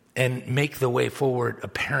and make the way forward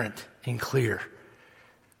apparent and clear.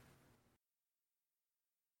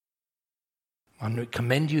 I'm going to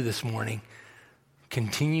commend you this morning.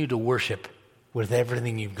 Continue to worship with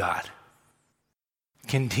everything you've got.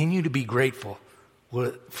 Continue to be grateful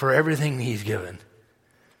for everything he's given.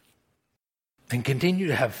 And continue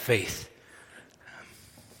to have faith.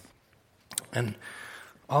 And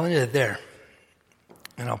I'll end it there.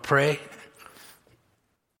 And I'll pray.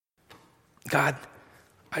 God,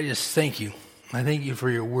 I just thank you. I thank you for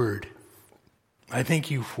your word. I thank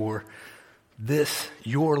you for this,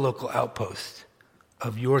 your local outpost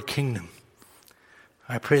of your kingdom.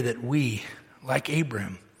 I pray that we, like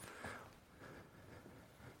Abraham,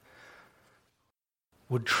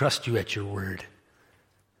 would trust you at your word.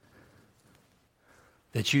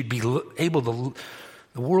 That you'd be able to,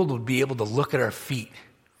 the world would be able to look at our feet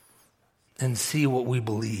and see what we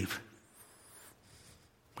believe.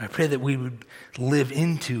 I pray that we would live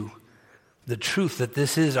into the truth that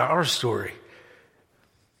this is our story,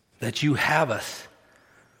 that you have us.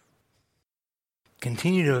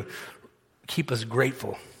 Continue to keep us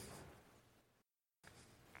grateful.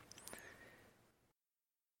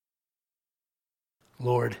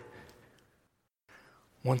 Lord,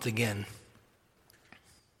 once again,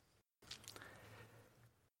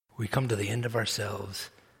 we come to the end of ourselves,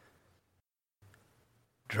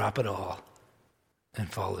 drop it all,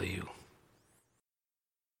 and follow you.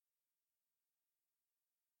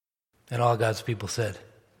 And all God's people said,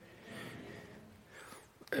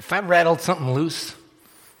 if I rattled something loose,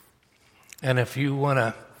 and if you want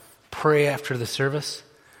to pray after the service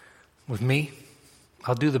with me,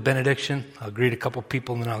 I'll do the benediction. I'll greet a couple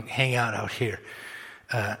people, and then I'll hang out here.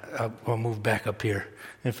 I'll move back up here.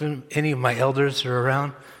 If any of my elders are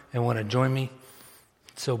around and want to join me,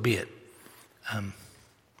 so be it.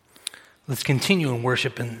 Let's continue in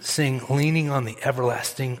worship and sing Leaning on the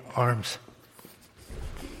Everlasting Arms.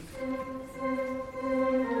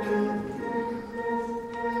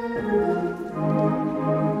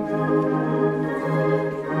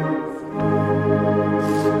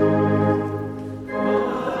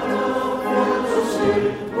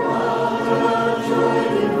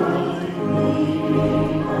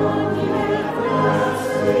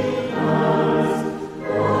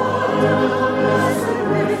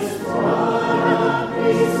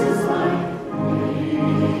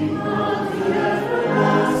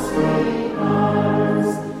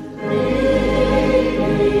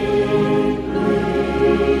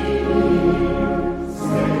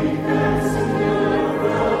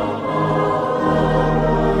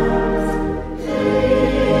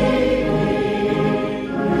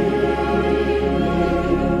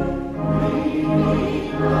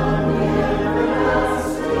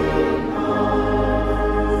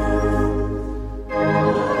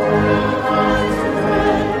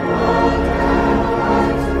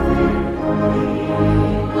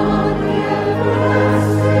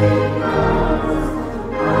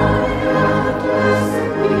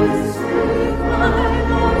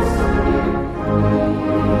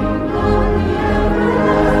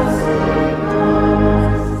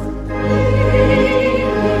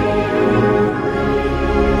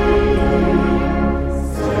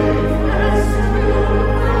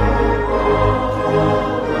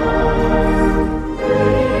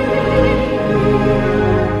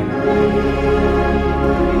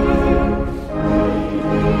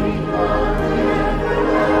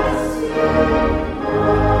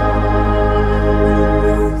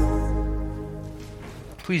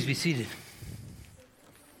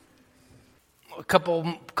 a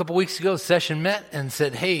couple weeks ago, session met and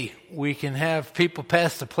said, hey, we can have people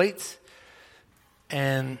pass the plates.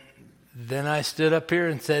 And then I stood up here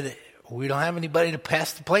and said, we don't have anybody to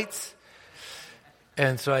pass the plates.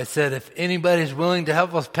 And so I said, if anybody's willing to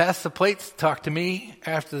help us pass the plates, talk to me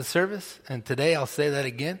after the service. And today I'll say that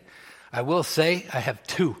again. I will say I have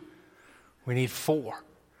 2. We need 4.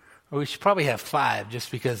 Or we should probably have 5 just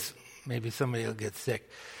because maybe somebody will get sick.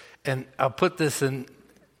 And I'll put this in.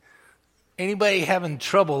 Anybody having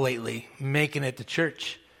trouble lately making it to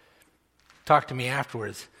church, talk to me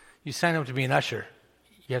afterwards. You sign up to be an usher,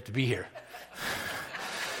 you have to be here.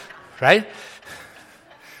 Right?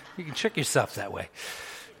 You can trick yourself that way.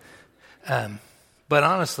 But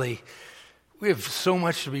honestly, we have so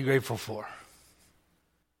much to be grateful for.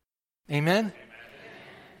 Amen?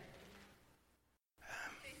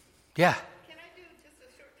 Yeah. Can I do just a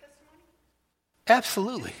short testimony?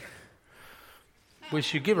 Absolutely. We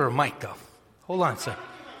should give her a mic, though. Hold on, sir.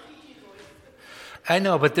 I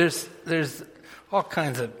know, but there's all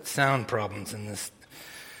kinds of sound problems in this.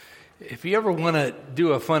 If you ever want to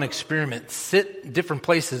do a fun experiment, sit different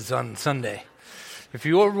places on Sunday. If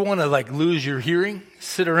you ever want to lose your hearing,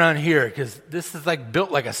 sit around here because this is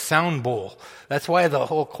built like a sound bowl. That's why the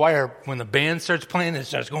whole choir, when the band starts playing, it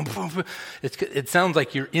starts going boom, boom. It sounds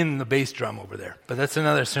like you're in the bass drum over there. But that's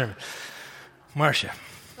another sermon. Marcia.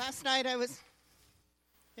 Last night I was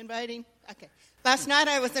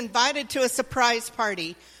invited to a surprise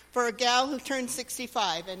party for a gal who turned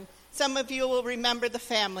 65, and some of you will remember the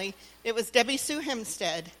family. It was Debbie Sue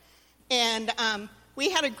Hempstead, and we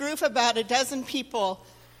had a group of about a dozen people.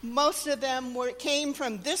 Most of them came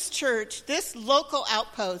from this church, this local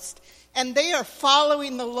outpost, and they are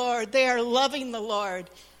following the Lord. They are loving the Lord,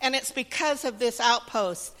 and it's because of this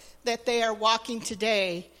outpost that they are walking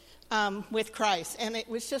today with Christ, and it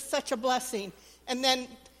was just such a blessing. And then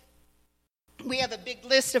we have a big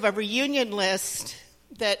list of a reunion list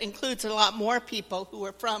that includes a lot more people who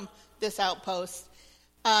are from this outpost.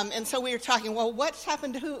 And so we were talking, well, what's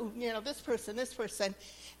happened to who? This person.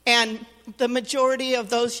 And the majority of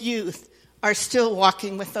those youth are still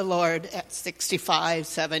walking with the Lord at 65,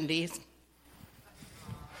 70.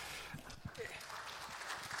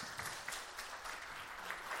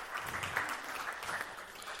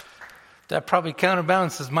 That probably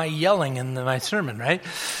counterbalances my yelling in my sermon, right?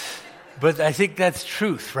 But I think that's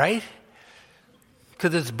truth, right?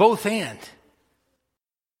 Because it's both and.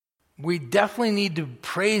 We definitely need to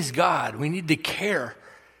praise God. We need to care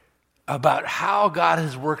about how God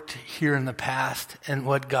has worked here in the past and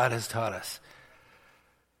what God has taught us.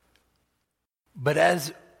 But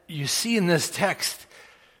as you see in this text,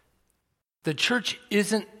 the church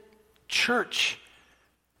isn't church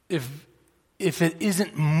if it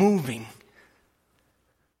isn't moving.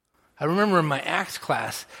 I remember in my Acts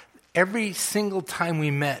class, every single time we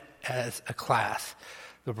met as a class,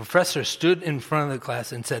 the professor stood in front of the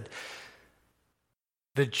class and said,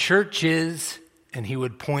 the church is, and he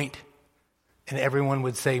would point, and everyone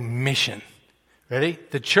would say mission. Ready?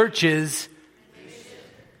 The church is mission.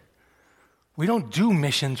 We don't do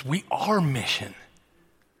missions, we are mission.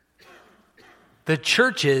 The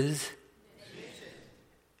church is mission.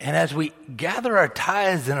 And as we gather our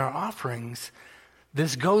tithes and our offerings,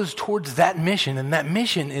 this goes towards that mission, and that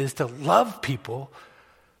mission is to love people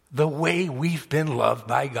the way we've been loved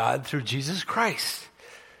by God through Jesus Christ.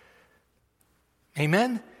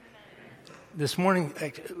 Amen? This morning,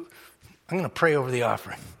 I'm going to pray over the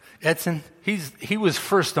offering. Edson, he was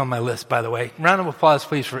first on my list, by the way. Round of applause,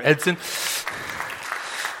 please, for Edson.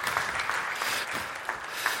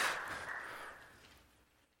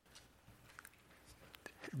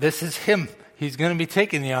 This is him. He's going to be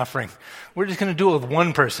taking the offering. We're just going to do it with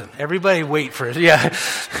one person. Everybody wait for it. Yeah.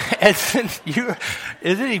 Edson,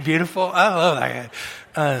 isn't he beautiful? I love that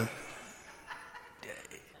guy.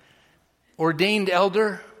 Ordained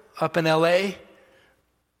elder up in L.A.,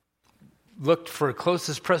 looked for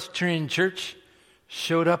closest Presbyterian church,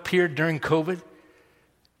 showed up here during COVID,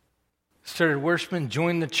 started worshiping,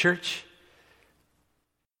 joined the church.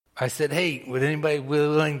 I said, hey, would anybody be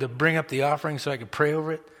willing to bring up the offering so I could pray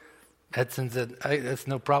over it? Edson said, that's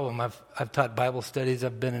no problem. I've taught Bible studies.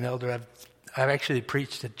 I've been an elder. I've actually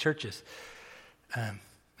preached at churches.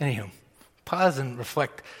 Anywho, pause and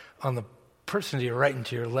reflect on the person to your right and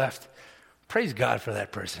to your left. Praise God for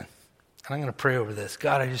that person. And I'm going to pray over this.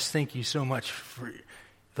 God, I just thank you so much for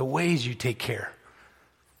the ways you take care,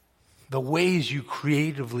 the ways you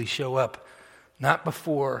creatively show up, not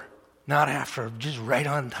before, not after, just right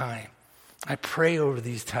on time. I pray over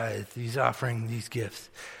these tithes, these offerings, these gifts.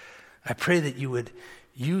 I pray that you would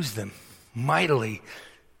use them mightily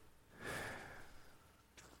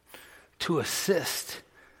to assist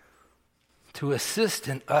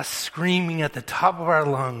in us screaming at the top of our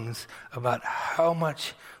lungs about how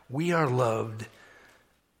much we are loved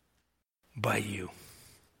by you.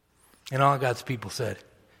 And all God's people said,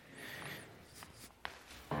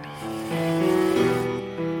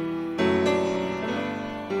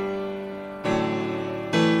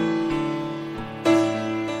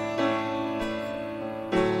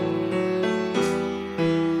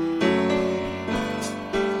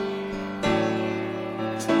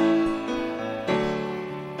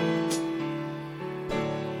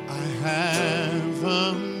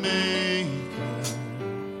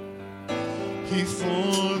 He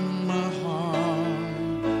formed my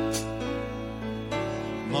heart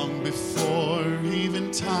long before even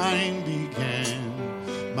time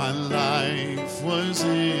began. My life was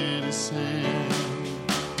in His hand.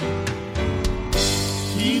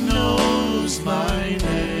 He knows my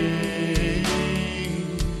name.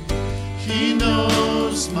 He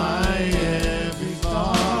knows my every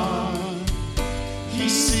thought. He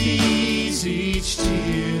sees each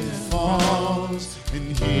tear that falls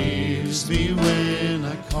and hears me when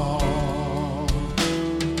I call.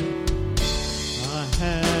 I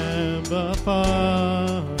have a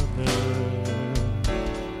Father,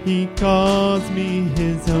 He calls me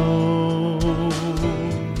His own.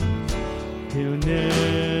 He'll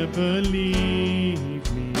never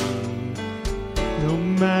leave me, no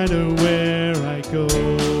matter where I go.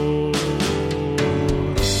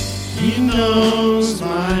 He knows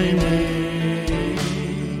my name.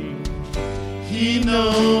 He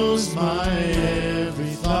knows my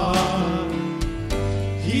every thought.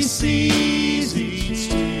 He sees each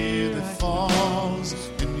tear that falls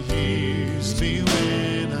and hears me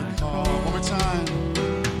when I call. One more time.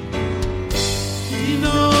 He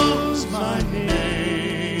knows my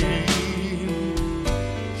name.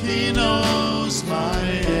 He knows my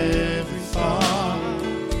every thought.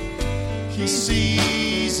 He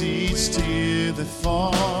sees each tear that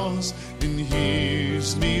falls and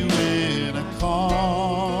hears me when I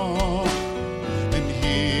call. And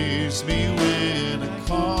hears me when I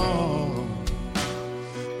call.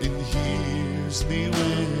 And hears me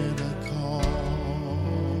when I call.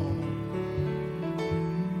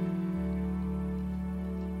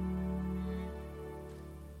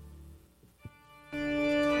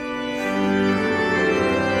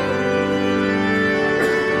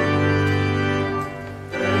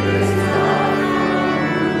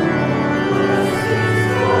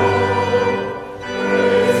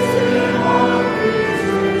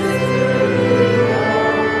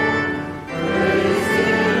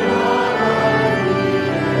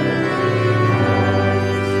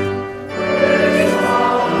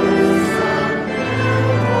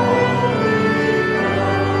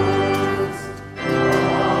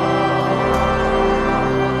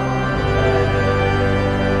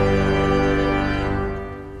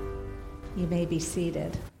 You may be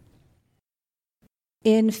seated.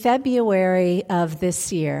 In February of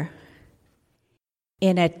this year,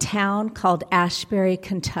 in a town called Ashbury,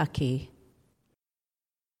 Kentucky,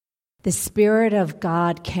 the Spirit of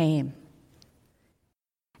God came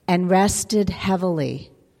and rested heavily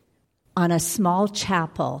on a small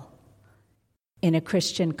chapel in a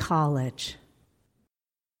Christian college.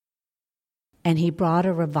 And He brought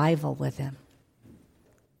a revival with Him.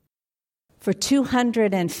 For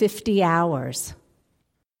 250 hours,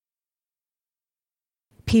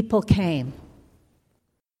 people came.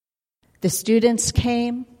 The students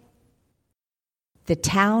came. The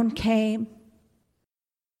town came.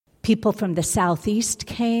 People from the Southeast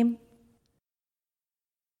came.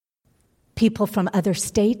 People from other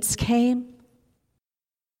states came.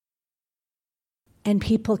 And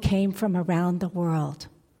people came from around the world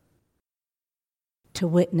to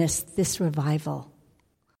witness this revival.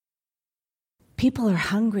 People are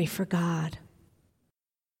hungry for God.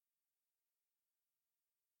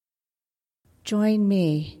 Join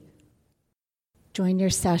me, join your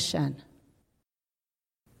session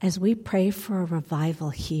as we pray for a revival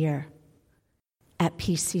here at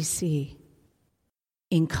PCC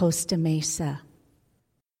in Costa Mesa,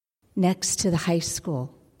 next to the high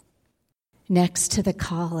school, next to the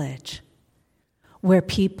college, where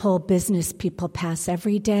business people pass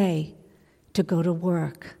every day to go to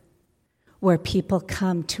work, where people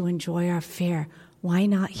come to enjoy our fare. Why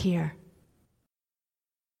not here?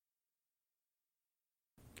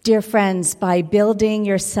 Dear friends, by building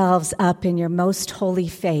yourselves up in your most holy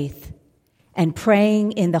faith and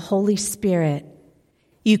praying in the Holy Spirit,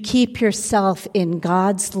 you keep yourself in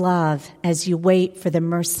God's love as you wait for the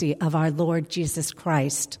mercy of our Lord Jesus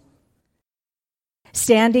Christ.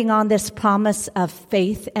 Standing on this promise of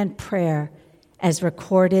faith and prayer as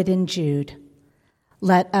recorded in Jude,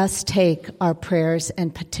 let us take our prayers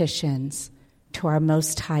and petitions to our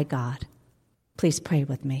Most High God. Please pray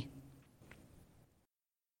with me.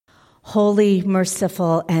 Holy,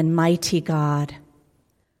 merciful, and mighty God,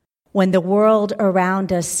 when the world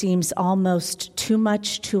around us seems almost too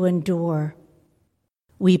much to endure,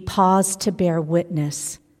 we pause to bear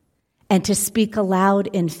witness and to speak aloud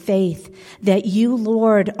in faith that you,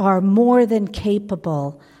 Lord, are more than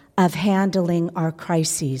capable of handling our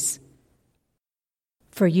crises.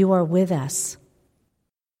 For you are with us.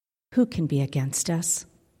 Who can be against us?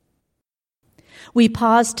 We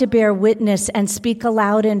pause to bear witness and speak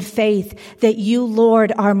aloud in faith that you,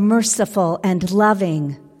 Lord, are merciful and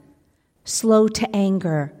loving, slow to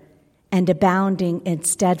anger and abounding in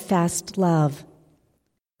steadfast love,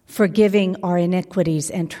 forgiving our iniquities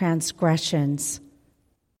and transgressions.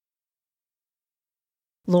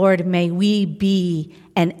 Lord, may we be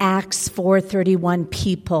an Acts 4:31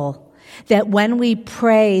 people, that when we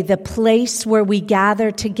pray, the place where we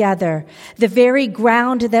gather together, the very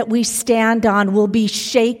ground that we stand on will be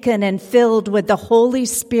shaken and filled with the Holy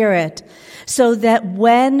Spirit, so that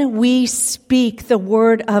when we speak the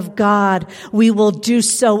word of God, we will do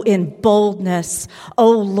so in boldness.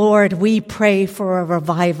 Oh Lord, we pray for a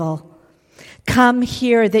revival. Come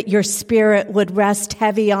here that your Spirit would rest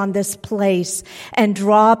heavy on this place and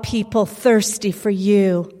draw people thirsty for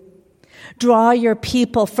you. Draw your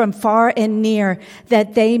people from far and near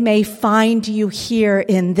that they may find you here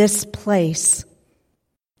in this place.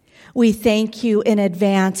 We thank you in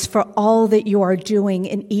advance for all that you are doing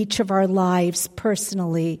in each of our lives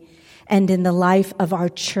personally and in the life of our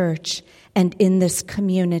church and in this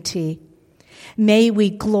community. May we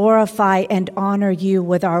glorify and honor you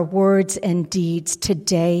with our words and deeds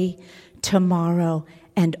today, tomorrow,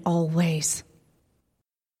 and always.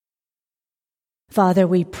 Father,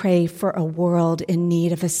 we pray for a world in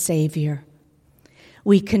need of a Savior.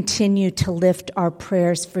 We continue to lift our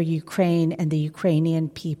prayers for Ukraine and the Ukrainian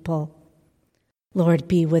people. Lord,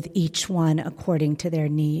 be with each one according to their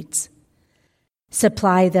needs.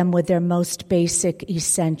 Supply them with their most basic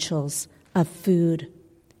essentials of food,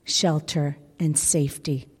 shelter, and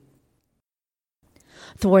safety.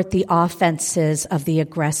 Thwart the offenses of the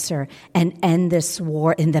aggressor and end this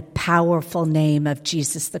war in the powerful name of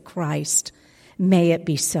Jesus the Christ. May it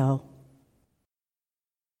be so.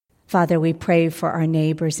 Father, we pray for our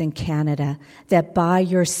neighbors in Canada, that by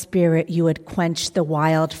your Spirit you would quench the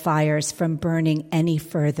wildfires from burning any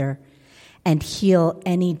further and heal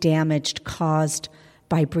any damage caused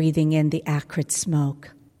by breathing in the acrid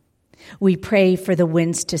smoke. We pray for the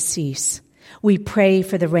winds to cease. We pray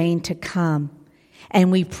for the rain to come.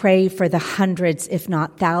 And we pray for the hundreds, if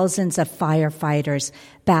not thousands, of firefighters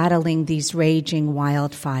battling these raging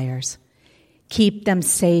wildfires. Keep them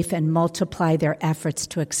safe and multiply their efforts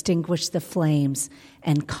to extinguish the flames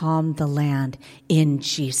and calm the land in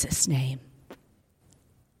Jesus' name.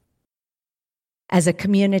 As a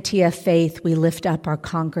community of faith, we lift up our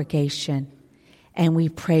congregation and we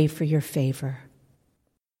pray for your favor.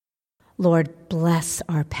 Lord, bless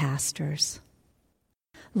our pastors.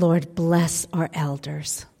 Lord, bless our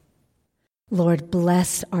elders. Lord,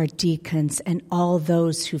 bless our deacons and all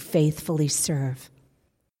those who faithfully serve.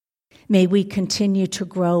 May we continue to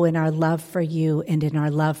grow in our love for you and in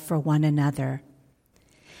our love for one another.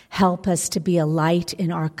 Help us to be a light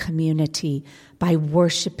in our community by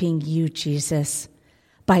worshiping you, Jesus,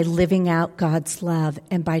 by living out God's love,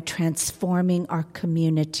 and by transforming our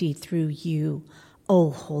community through you, O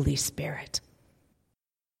Holy Spirit.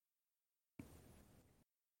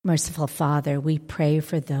 Merciful Father, we pray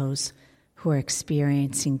for those who are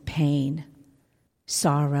experiencing pain,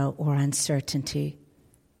 sorrow, or uncertainty.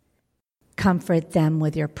 Comfort them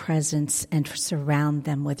with your presence and surround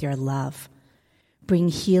them with your love. Bring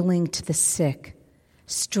healing to the sick,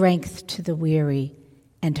 strength to the weary,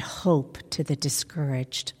 and hope to the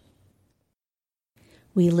discouraged.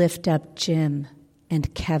 We lift up Jim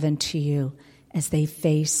and Kevin to you as they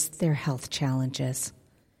face their health challenges.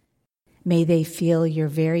 May they feel your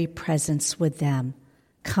very presence with them,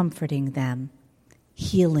 comforting them,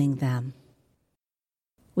 healing them.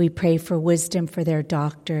 We pray for wisdom for their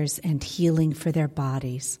doctors and healing for their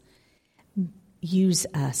bodies. Use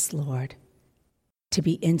us, Lord, to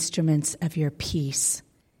be instruments of your peace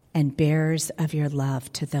and bearers of your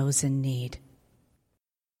love to those in need.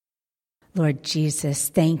 Lord Jesus,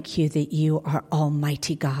 thank you that you are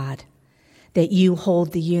Almighty God, that you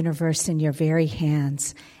hold the universe in your very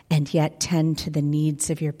hands and yet tend to the needs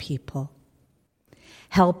of your people.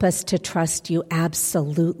 Help us to trust you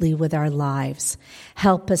absolutely with our lives.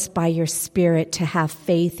 Help us by your Spirit to have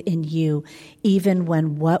faith in you, even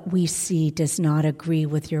when what we see does not agree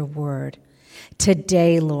with your word.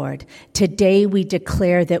 Today, Lord, today we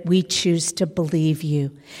declare that we choose to believe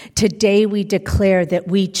you. Today we declare that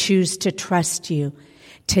we choose to trust you.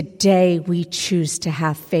 Today we choose to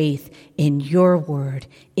have faith in your word,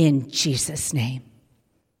 in Jesus' name.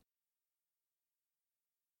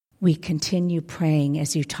 We continue praying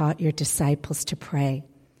as you taught your disciples to pray.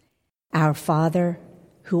 Our Father,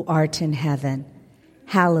 who art in heaven,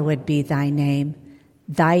 hallowed be thy name.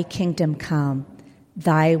 Thy kingdom come,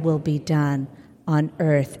 thy will be done on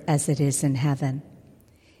earth as it is in heaven.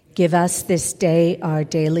 Give us this day our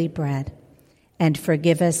daily bread, and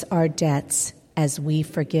forgive us our debts as we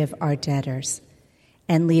forgive our debtors.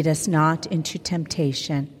 And lead us not into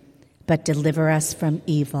temptation, but deliver us from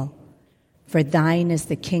evil. For thine is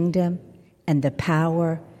the kingdom and the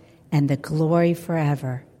power and the glory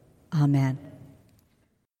forever. Amen.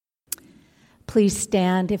 Please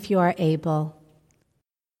stand if you are able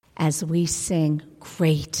as we sing,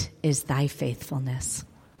 "Great is thy faithfulness."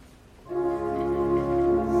 Great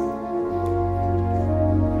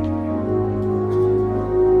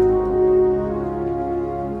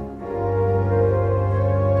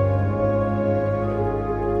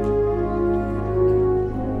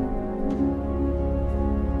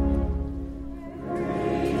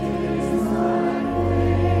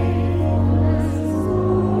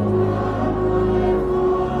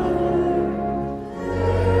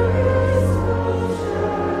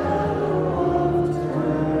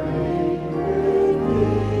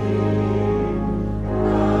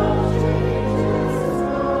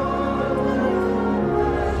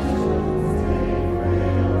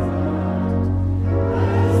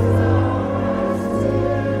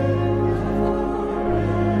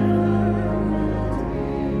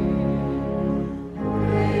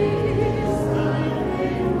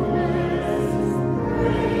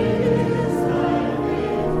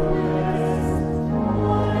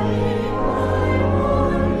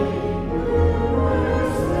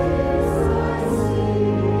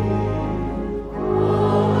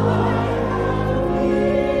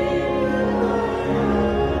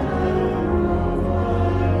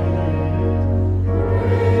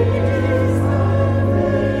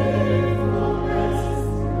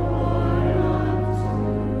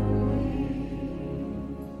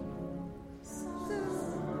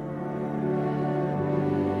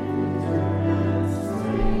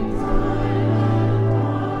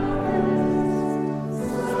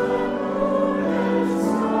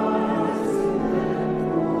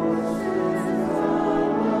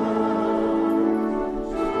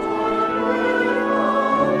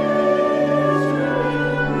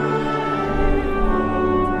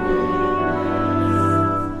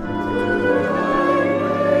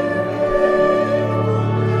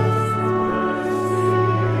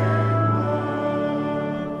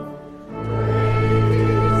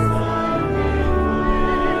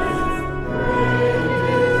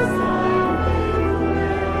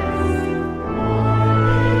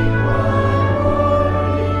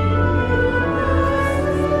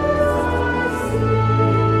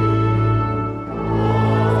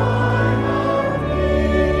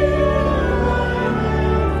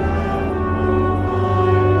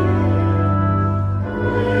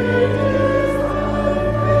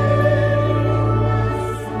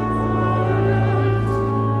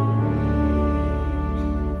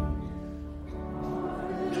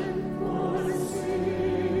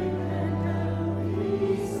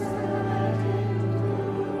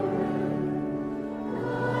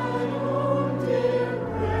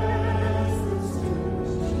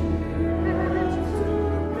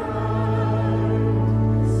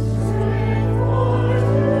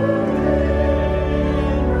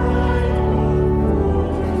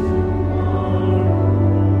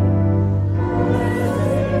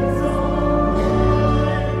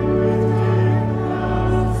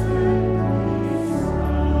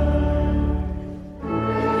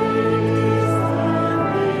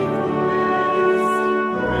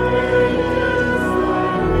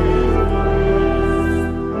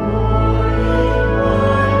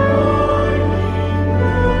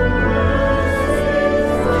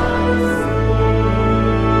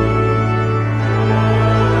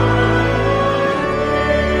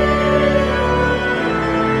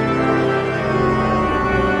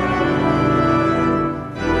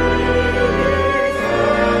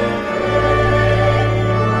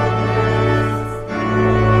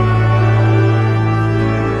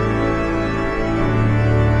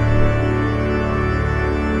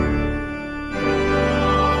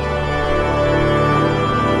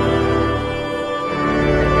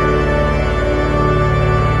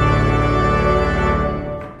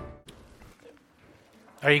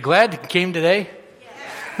Are you glad you came today?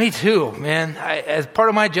 Yes. Me too, man. As part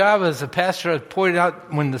of my job as a pastor, I pointed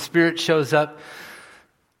out when the Spirit shows up,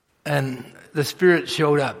 and the Spirit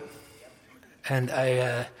showed up. And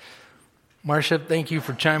Marcia, thank you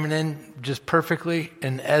for chiming in just perfectly.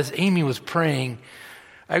 And as Amy was praying,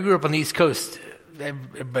 I grew up on the East Coast.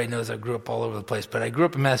 Everybody knows I grew up all over the place, but I grew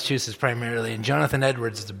up in Massachusetts primarily, and Jonathan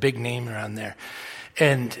Edwards is a big name around there.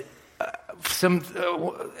 And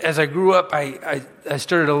as I grew up, I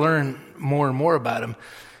started to learn more and more about him.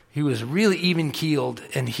 He was really even-keeled,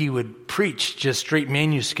 and he would preach just straight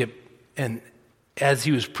manuscript. And as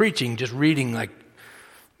he was preaching, just reading like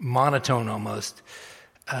monotone almost,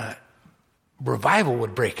 revival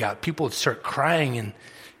would break out. People would start crying,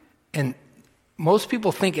 and most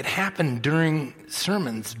people think it happened during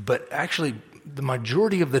sermons, but actually the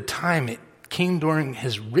majority of the time it came during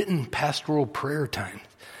his written pastoral prayer times.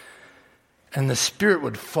 And the Spirit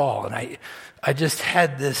would fall. And I just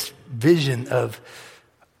had this vision of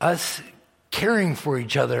us caring for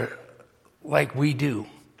each other like we do.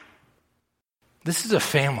 This is a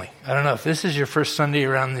family. I don't know if this is your first Sunday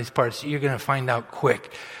around these parts, you're going to find out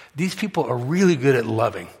quick. These people are really good at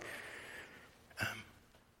loving.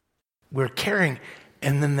 We're caring,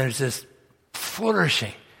 and then there's this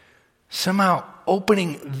flourishing. Somehow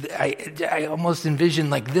opening, I almost envision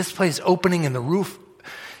like this place opening in the roof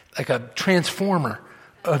like a transformer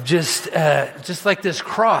of just like this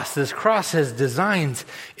cross. This cross has designs.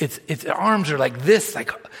 Its arms are like this,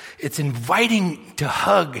 like it's inviting to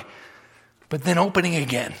hug, but then opening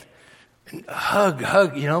again. And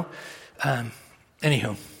hug, you know.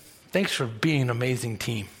 Anywho, thanks for being an amazing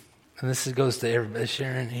team. And this goes to everybody.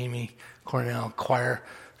 Sharon, Amy, Cornell, choir,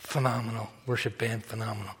 phenomenal. Worship band,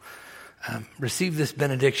 phenomenal. Receive this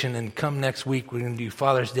benediction and come next week. We're going to do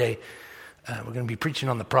Father's Day. We're going to be preaching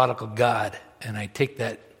on the prodigal God. And I take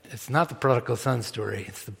that, it's not the prodigal son story.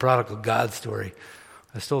 It's the prodigal God story.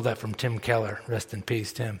 I stole that from Tim Keller. Rest in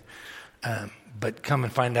peace, Tim. But come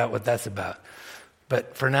and find out what that's about.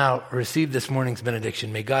 But for now, receive this morning's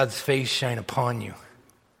benediction. May God's face shine upon you.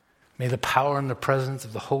 May the power and the presence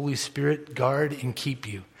of the Holy Spirit guard and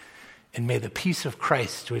keep you. And may the peace of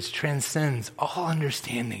Christ, which transcends all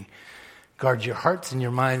understanding, guard your hearts and your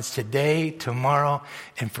minds today, tomorrow,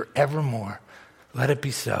 and forevermore. Let it be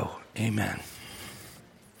so. Amen.